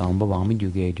samstapanartaya sambhavami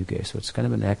yuge yuge. So it's kind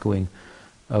of an echoing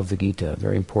of the Gita, a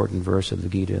very important verse of the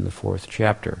Gita in the 4th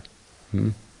chapter.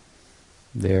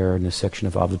 There in the section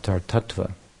of Avatar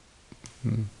Tattva.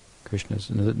 Krishna's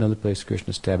another place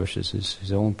Krishna establishes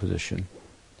his own position.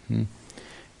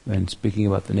 And speaking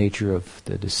about the nature of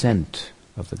the descent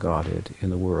of the Godhead in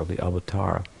the world, the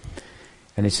Avatar.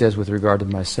 And he says with regard to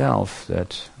myself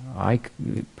that I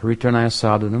paritranaya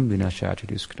sadhunam vinashacha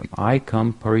duskritam. I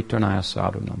come paritranaya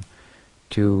sadhunam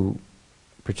to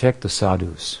protect the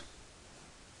sadhus,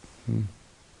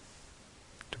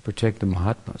 to protect the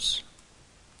Mahatmas,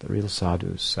 the real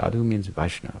sadhus. Sadhu means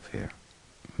Vaishnava here.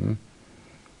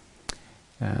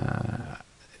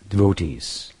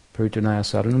 Devotees. Paritranaya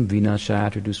sadhanam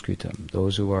vinashacha duskritam.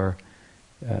 Those who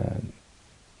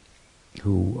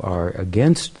are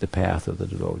against the path of the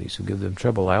devotees, who give them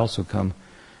trouble. I also come,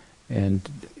 and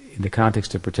in the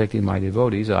context of protecting my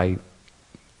devotees, I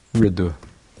rid the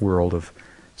world of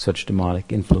such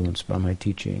demonic influence by my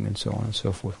teaching and so on and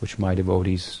so forth, which my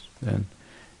devotees then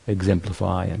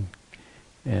exemplify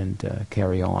and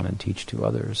carry on and teach to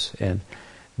others. And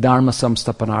dharma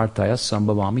samstapanartaya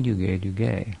sambhavami yuge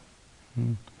yuge.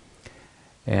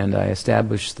 And I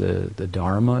established the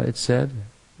dharma, it said,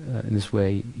 in this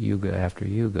way, yuga after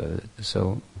yuga.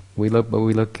 So we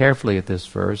look carefully at this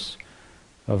verse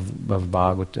of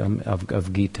Bhagavatam,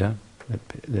 of Gita,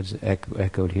 that's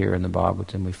echoed here in the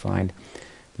Bhagavatam. We find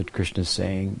that Krishna is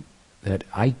saying that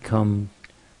I come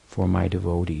for my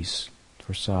devotees,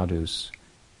 for sadhus,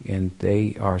 and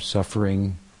they are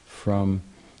suffering from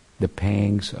the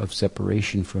pangs of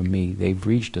separation from me. They've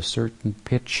reached a certain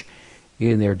pitch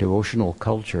in their devotional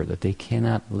culture that they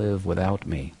cannot live without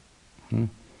me.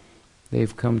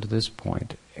 They've come to this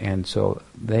point, and so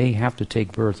they have to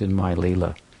take birth in my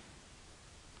Leela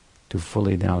to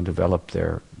fully now develop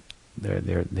their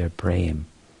prema.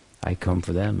 I come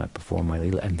for them, I perform my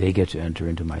Leela, and they get to enter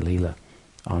into my Leela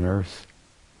on earth.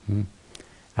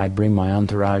 I bring my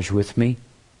entourage with me,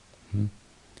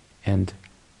 and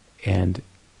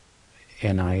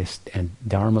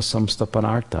dharma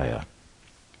samstapanartaya.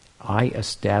 I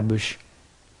establish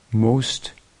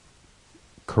most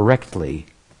correctly,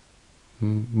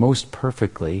 most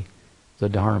perfectly, the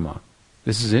dharma.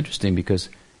 This is interesting because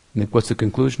what's the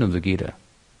conclusion of the Gita?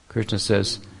 Krishna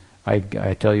says, I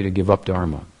tell you to give up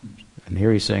dharma. And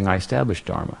here he's saying, I establish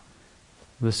dharma.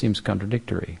 This seems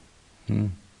contradictory.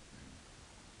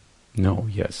 No,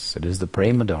 yes, it is the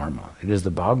prema dharma. It is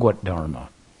the Bhagavat dharma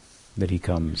that he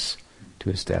comes to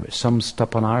establish.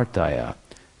 Samstapanartaya.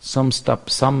 Some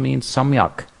means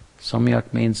samyak.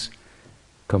 Samyak means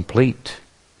complete,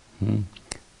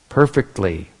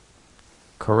 perfectly,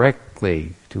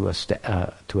 correctly to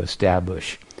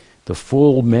establish the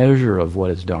full measure of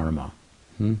what is dharma.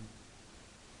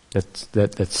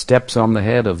 That steps on the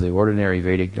head of the ordinary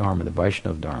Vedic dharma, the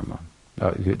Vaishnava dharma.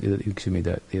 The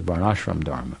Varnashram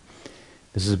dharma.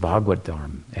 This is Bhagavad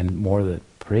dharma, and more the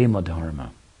prema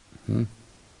dharma. And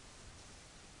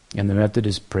the method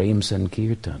is prem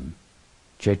sankirtan.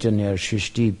 Chaitanya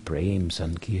Shishti prem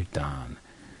sankirtan.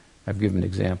 I've given an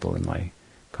example in my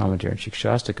commentary on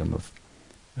Shikshastakam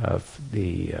of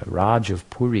the Raj of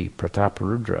Puri,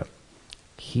 Prataparudra.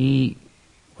 He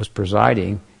was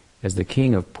presiding as the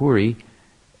king of Puri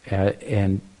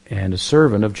and a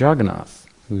servant of Jagannath,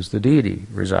 who's the deity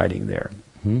residing there.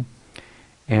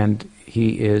 And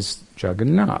he is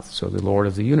Jagannath, so the Lord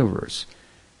of the universe.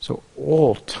 So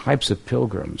all types of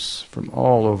pilgrims from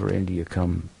all over India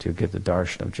come to get the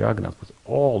darshan of Jagannath with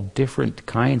all different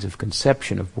kinds of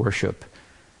conception of worship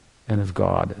and of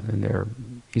God. And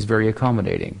he's very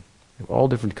accommodating. All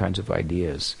different kinds of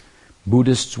ideas.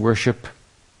 Buddhists worship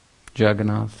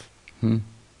Jagannath.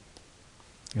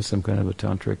 As some kind of a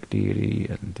tantric deity,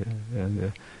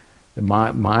 and the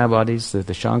Mayavadis,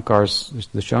 the Shankar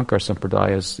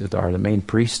Sampradayas are the main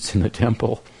priests in the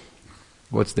temple.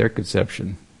 What's their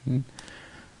conception? And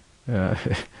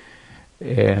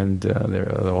there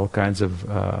are all kinds of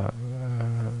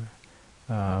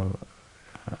Vaidhi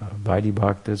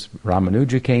Bhaktas.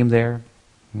 Ramanuja came there.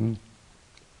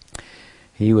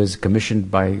 He was commissioned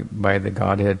by the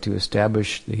Godhead to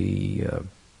establish the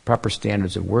proper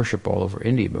standards of worship all over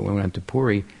India. But when we went to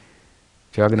Puri,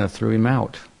 Jagannath threw him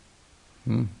out.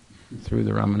 Threw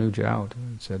the Ramanuja out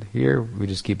and said, here, we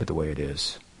just keep it the way it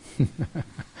is.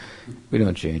 We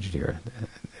don't change it here.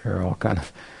 There are all kind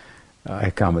of, I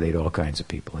accommodate all kinds of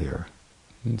people here.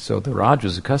 And so the Raj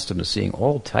was accustomed to seeing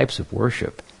all types of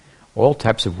worship, all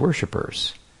types of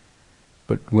worshippers.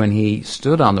 But when he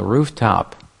stood on the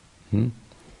rooftop, and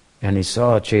he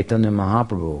saw Chaitanya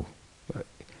Mahaprabhu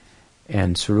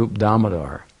and Sarup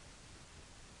Damodar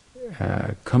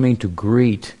coming to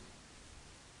greet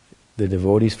the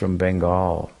devotees from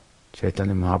Bengal,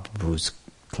 Chaitanya Mahaprabhu's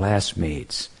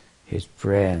classmates, his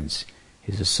friends,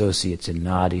 his associates in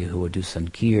Nadia who would do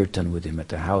Sankirtan with him at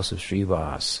the house of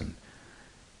Srivas, and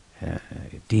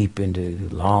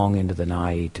long into the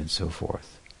night and so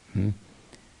forth.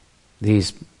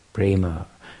 These prema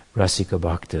rasika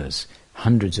bhaktas,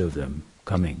 hundreds of them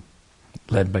coming,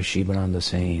 led by Shivananda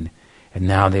Sain, and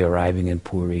now they're arriving in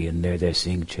Puri, and they're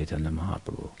seeing Chaitanya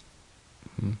Mahaprabhu.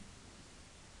 And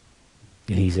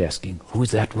he's asking,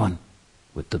 who's that one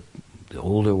with the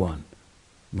older one?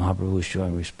 Mahaprabhu is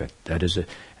showing respect. That is and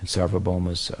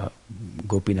Sarvabhauma's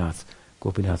Gopinath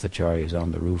Acharya is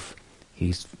on the roof.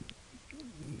 He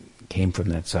came from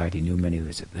that side. He knew many.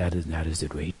 They said, that is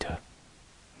Advaita.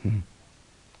 And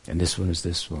this one is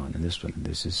this one, and this one, and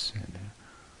this is.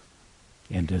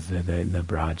 And the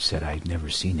Braj said, I've never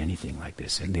seen anything like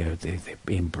this. And they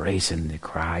embrace and they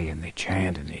cry and they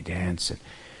chant and they dance. And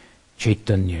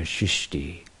Chaitanya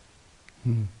Shishti.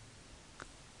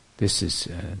 This is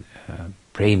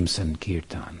Prem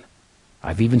Sankirtan.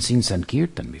 I've even seen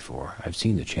Sankirtan before. I've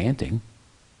seen the chanting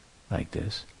like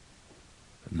this.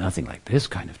 But nothing like this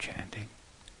kind of chanting.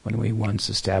 When we once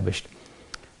established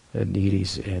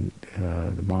deities in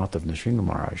the mouth of Nrsimha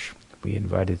Maharaj, he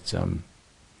invited some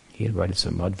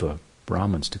Madhva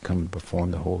Brahmins to come and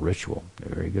perform the whole ritual.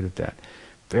 They're very good at that.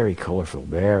 Very colorful,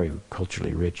 very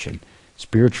culturally rich and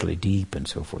spiritually deep and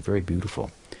so forth. Very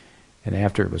beautiful. And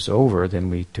after it was over, then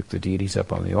we took the deities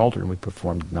up on the altar and we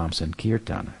performed Nam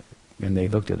Sankirtan. And they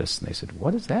looked at us and they said,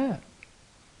 what is that?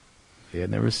 They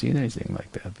had never seen anything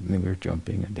like that. And they were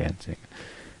jumping and dancing.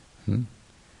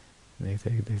 They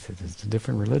said, it's a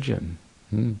different religion.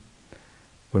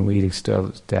 When we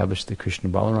established the Krishna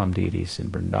Balaram deities in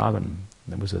Vrindavan,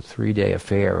 it was a 3-day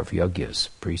affair of yagyas,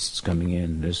 priests coming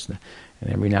in, and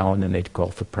every now and then they'd call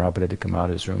for Prabhupada to come out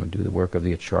of his room and do the work of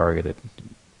the Acharya, that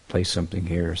play something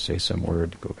here, say some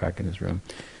word, go back in his room.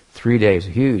 3 days,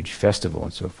 a huge festival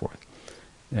and so forth.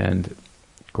 And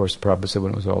of course, the Prabhupada said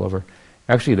when it was all over,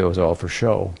 actually that was all for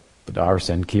show, but our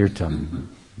Sankirtan,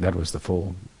 that was the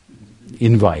full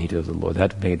invite of the Lord.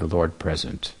 That made the Lord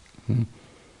present.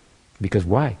 Because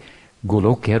why?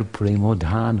 Goloker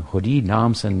Premodhan Hori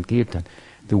Nam Sankirtan.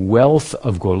 The wealth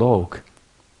of Golok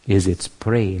is its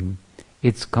prem.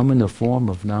 It's come in the form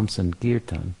of Nam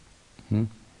Sankirtan.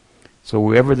 So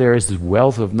wherever there is the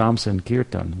wealth of Nam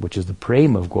Sankirtan, which is the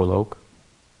prem of Golok,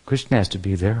 Krishna has to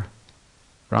be there.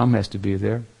 Ram has to be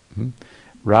there.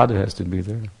 Radha has to be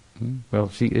there. Well,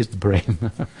 she is the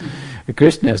prem.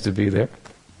 Krishna has to be there.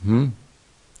 You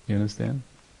understand?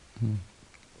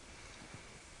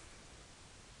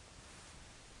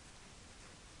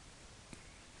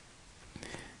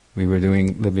 We were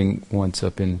living once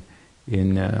up in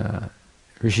Rishikesh,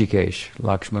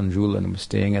 Lakshman Jula, and was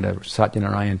staying at a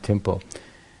Satyanarayan temple,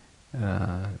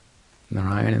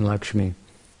 Narayan and Lakshmi,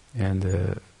 and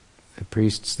the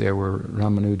priests there were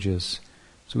Ramanujas.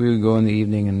 So we would go in the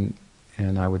evening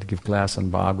and I would give class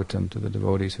on Bhagavatam to the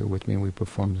devotees who were with me, and we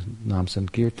performed Nam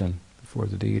Sankirtan before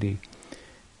the deity.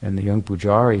 And the young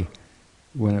Pujari,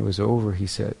 when it was over, he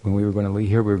said, when we were going to leave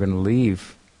here, we were going to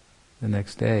leave the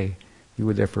next day. We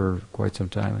were there for quite some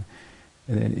time.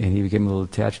 And he became a little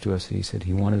attached to us. And he said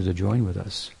he wanted to join with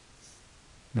us.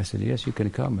 And I said, yes, you can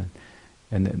come.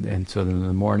 And so in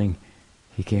the morning,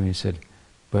 he came and he said,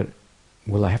 but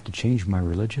will I have to change my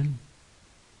religion?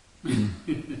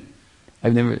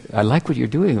 I like what you're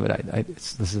doing, but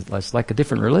it's like a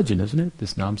different religion, isn't it?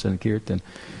 This Nam Sankirtan.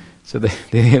 So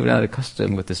they were not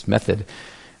accustomed with this method.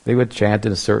 They would chant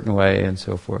in a certain way and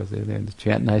so forth. They'd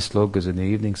chant nice slokas in the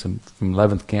evening, from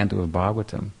 11th canto of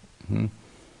Bhagavatam,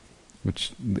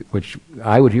 which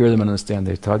I would hear them and understand.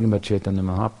 They're talking about Chaitanya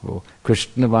Mahaprabhu.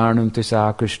 Krishna Varnam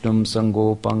Tisa Krishnam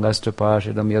Sango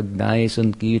Pangastapashadam Yagnai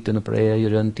Sankirtana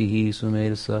Prayayantihi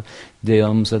Sumersa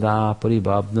Deyam Sada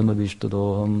Paribhabdam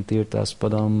Abhishtadoham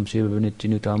Tirtaspadam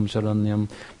Shivanicinitam Saranyam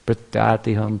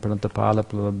Pratyatiham Pranatapala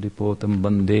Plabdipotam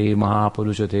Bande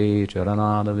Mahapurushate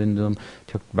Charanadavindam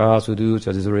Chakvasudu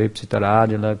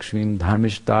Chazizarepsitaraja Lakshmim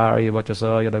Dharmishtari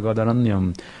Vachasa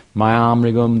Yadagodaranyam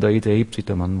Mayamrigam Daita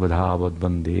Ipsitam Anvadhavad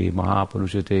Bande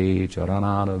Mahapurushate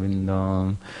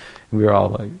Charanadavindam. We were all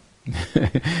like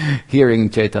hearing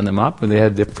Chaitanya Mahaprabhu. They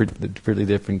had pretty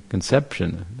different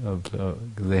conception of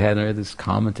they had these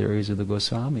commentaries of the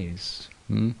Goswamis.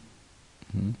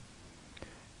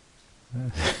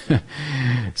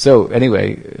 So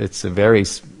anyway, it's a very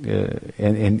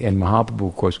and Mahaprabhu,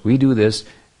 of course, we do this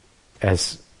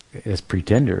as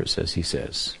pretenders, as he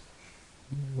says.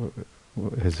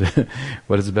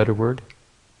 What is a better word?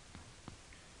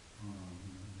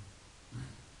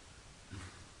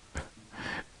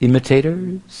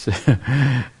 Imitators,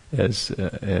 as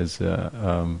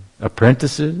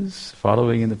apprentices,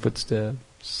 following in the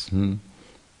footsteps.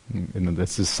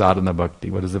 This is sadhana bhakti.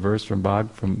 What is the verse from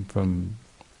Bhag? From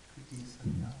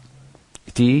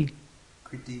T?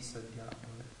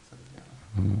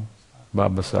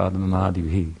 Baba sadhana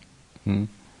nadivi.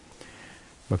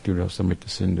 Bhakti Rasamrita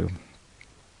Sindhu.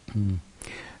 And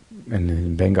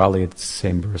in Bengali, it's the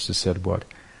same verse is said what?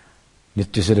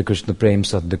 Nitya Siddha Krishna Prem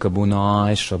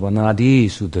Saddhakabunai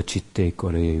Shravanadi Sudha Chitte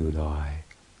Kore Udai.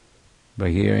 By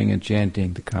hearing and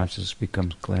chanting, the consciousness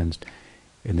becomes cleansed.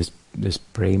 And this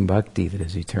Prem Bhakti that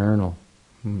is eternal,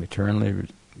 eternally,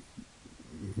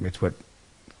 it's what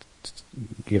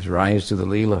gives rise to the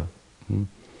Leela.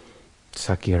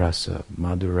 Sakyarasa,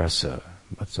 Madhurasa,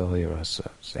 Vatsalya Rasa.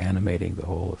 It's animating the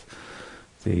whole of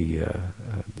the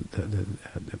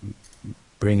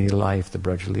bringing to life the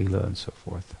Braj Leela and so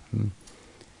forth.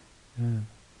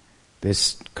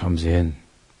 This comes into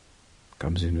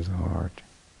the heart.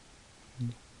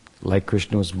 Like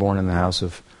Krishna was born in the house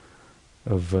of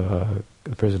the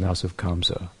present house of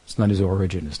Kamsa. It's not his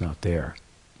origin, it's not there.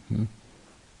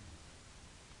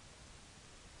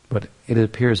 But it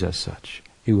appears as such.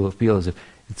 You will feel as if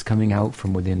it's coming out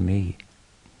from within me.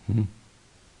 The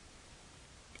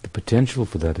potential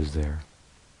for that is there.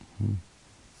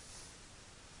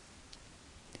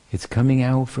 It's coming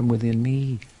out from within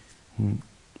me.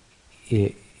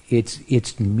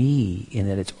 It's me in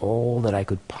that it's all that I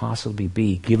could possibly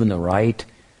be, given the right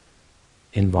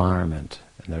environment.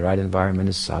 And the right environment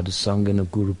is sadhu sangha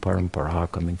of Guru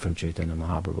Parampara, coming from Chaitanya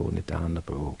Mahaprabhu, Nityananda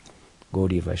Prabhu,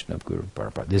 Gaudiya Vaishnava Guru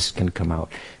Parampara. This can come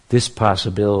out. This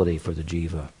possibility for the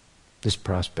jiva, this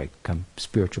prospect,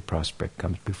 spiritual prospect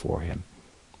comes before him.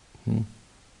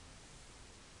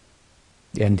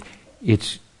 And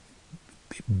it's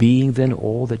being then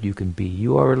all that you can be.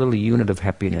 You are a little unit of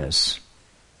happiness,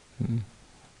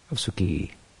 of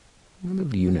sukhi, a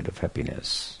little unit of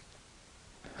happiness.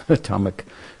 atomic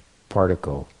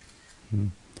particle.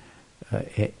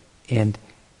 And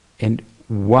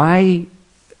why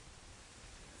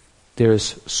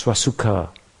there's swasukha,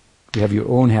 you have your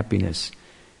own happiness,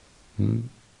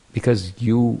 because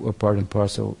you are part and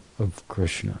parcel of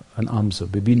Krishna, an amsa,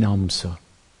 bibinamsa,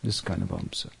 this kind of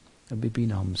amsa, a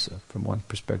bibinamsa. From one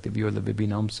perspective you are the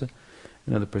bibinamsa,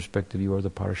 another perspective you are the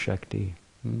parashakti,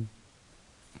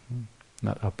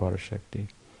 not aparashakti,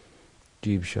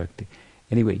 jiv shakti.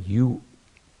 Anyway,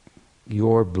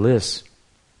 your bliss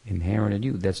inherent in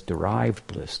you, that's derived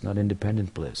bliss, not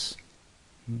independent bliss.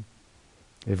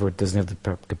 Therefore it doesn't have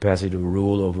the capacity to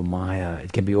rule over Maya.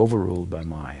 It can be overruled by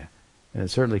Maya. And it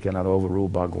certainly cannot overrule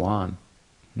Bhagavan.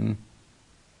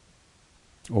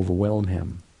 Overwhelm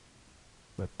him.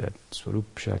 But that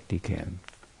Swarup Shakti can.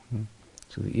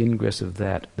 So the ingress of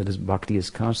that is bhakti,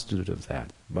 is constituted of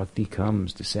that. Bhakti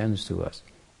comes, descends to us.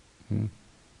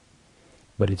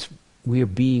 But we are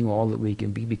being all that we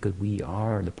can be because we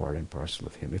are the part and parcel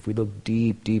of him. If we look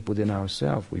deep, deep within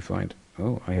ourselves, we find,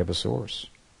 oh, I have a source.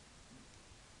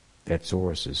 That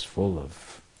source is full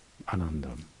of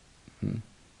anandam.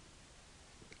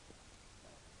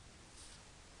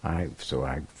 So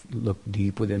I look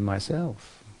deep within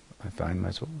myself. I find my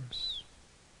source.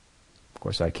 Of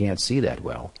course, I can't see that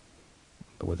well,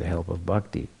 but with the help of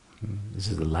bhakti, this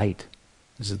is the light.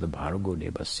 This is the bhargo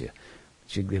devasya.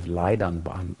 She gives light on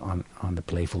the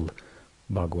playful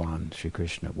Bhagavan, Sri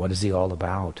Krishna. What is he all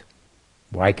about?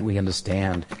 Why can we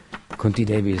understand? Kunti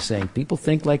Devi is saying, people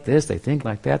think like this, they think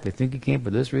like that, they think he came for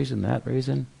this reason, that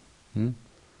reason.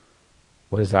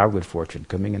 What is our good fortune?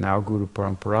 Coming in our Guru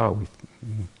Parampara,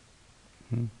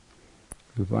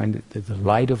 we find that the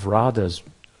light of Radha's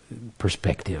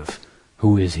perspective.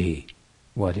 Who is he?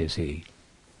 What is he?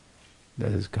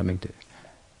 That is coming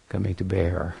to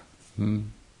bear.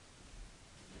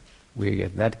 We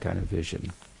get that kind of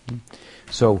vision.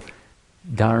 So,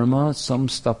 Dharma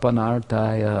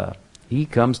samstapanartaya. He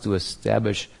comes to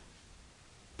establish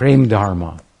Prem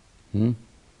Dharma. Vishwanath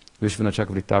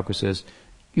Chakravarti Thakur says,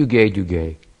 Yuge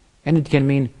Yuge. And it can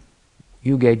mean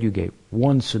Yuge Yuge,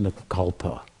 once in a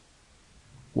kalpa.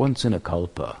 Once in a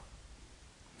kalpa.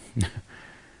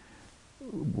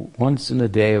 Once in a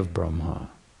day of Brahma.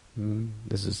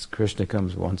 This is Krishna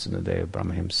comes once in a day of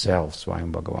Brahma himself,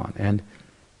 Swayam Bhagavan. And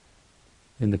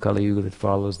in the Kali Yuga that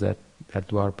follows that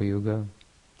Dwarpa Yuga,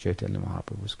 Chaitanya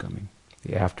Mahaprabhu was coming.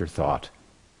 The afterthought.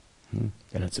 And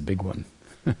it's a big one.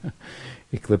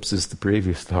 Eclipses the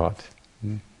previous thought,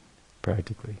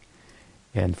 practically.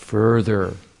 And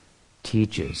further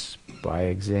teaches by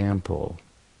example,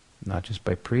 not just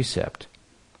by precept,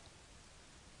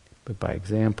 but by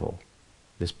example,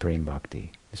 this Prem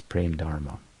Bhakti, this Prem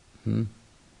Dharma.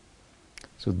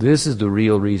 So this is the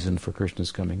real reason for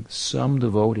Krishna's coming. Some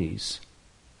devotees,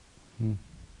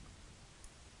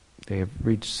 they have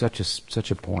reached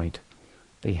such a point,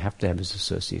 they have to have this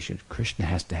association. Krishna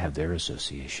has to have their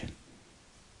association.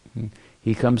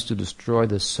 He comes to destroy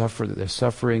the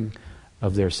suffering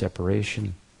of their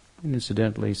separation. And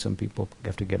incidentally, some people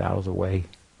have to get out of the way,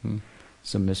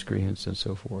 some miscreants and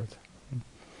so forth.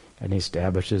 And he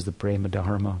establishes the Prema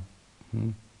Dharma.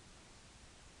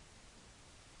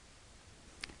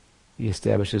 He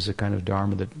establishes a kind of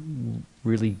Dharma that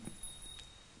really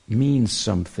means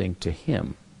something to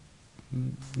him.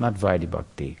 Not Vaidhi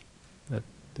Bhakti,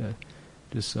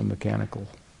 just some mechanical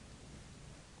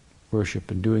worship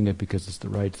and doing it because it's the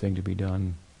right thing to be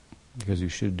done, because you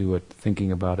should do it,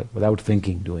 thinking about it, without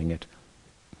thinking doing it.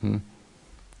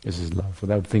 This is love.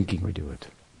 Without thinking we do it.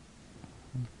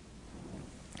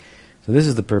 So this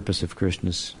is the purpose of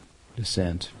Krishna's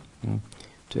descent,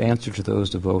 to answer to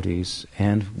those devotees,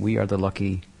 and we are the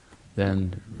lucky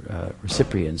then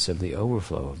recipients of the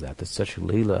overflow of that such a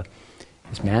Leela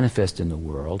is manifest in the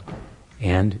world,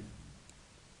 and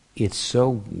it's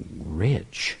so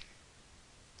rich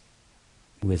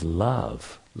with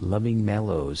love, loving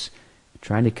mellows,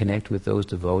 trying to connect with those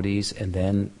devotees, and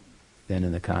then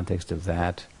in the context of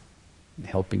that,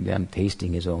 helping them,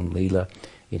 tasting his own Leela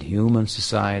in human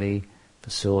society,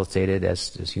 facilitated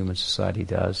as human society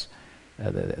does.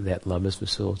 That love is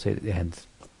facilitated, and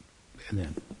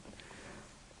then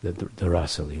the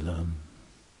Rasa Leela,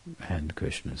 and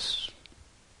Krishna's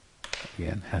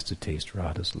again has to taste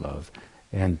Radha's love,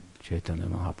 and Chaitanya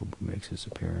Mahaprabhu makes his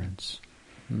appearance.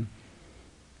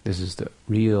 This is the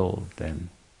real then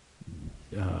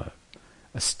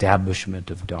establishment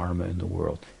of Dharma in the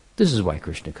world. This is why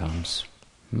Krishna comes.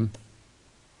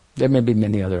 There may be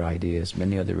many other ideas,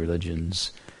 many other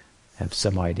religions have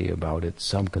some idea about it,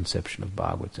 some conception of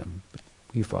Bhagavatam, but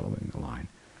we're following the line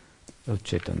of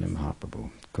Chaitanya Mahaprabhu.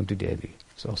 Kunti Devi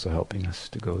is also helping us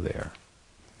to go there.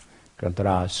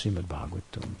 Grantara Srimad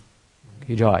Bhagavatam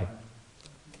ki jai.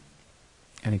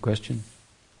 Any question?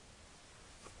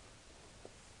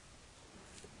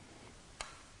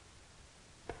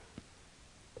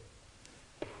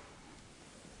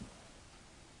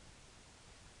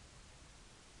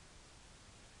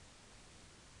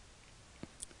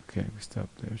 Okay, we stop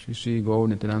there. Shri Shri Gaur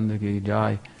Nityananda ki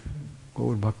jai.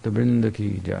 Gaur Bhakta Vrinda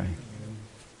ki jai.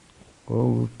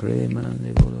 Gaur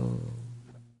Premanande Bolo.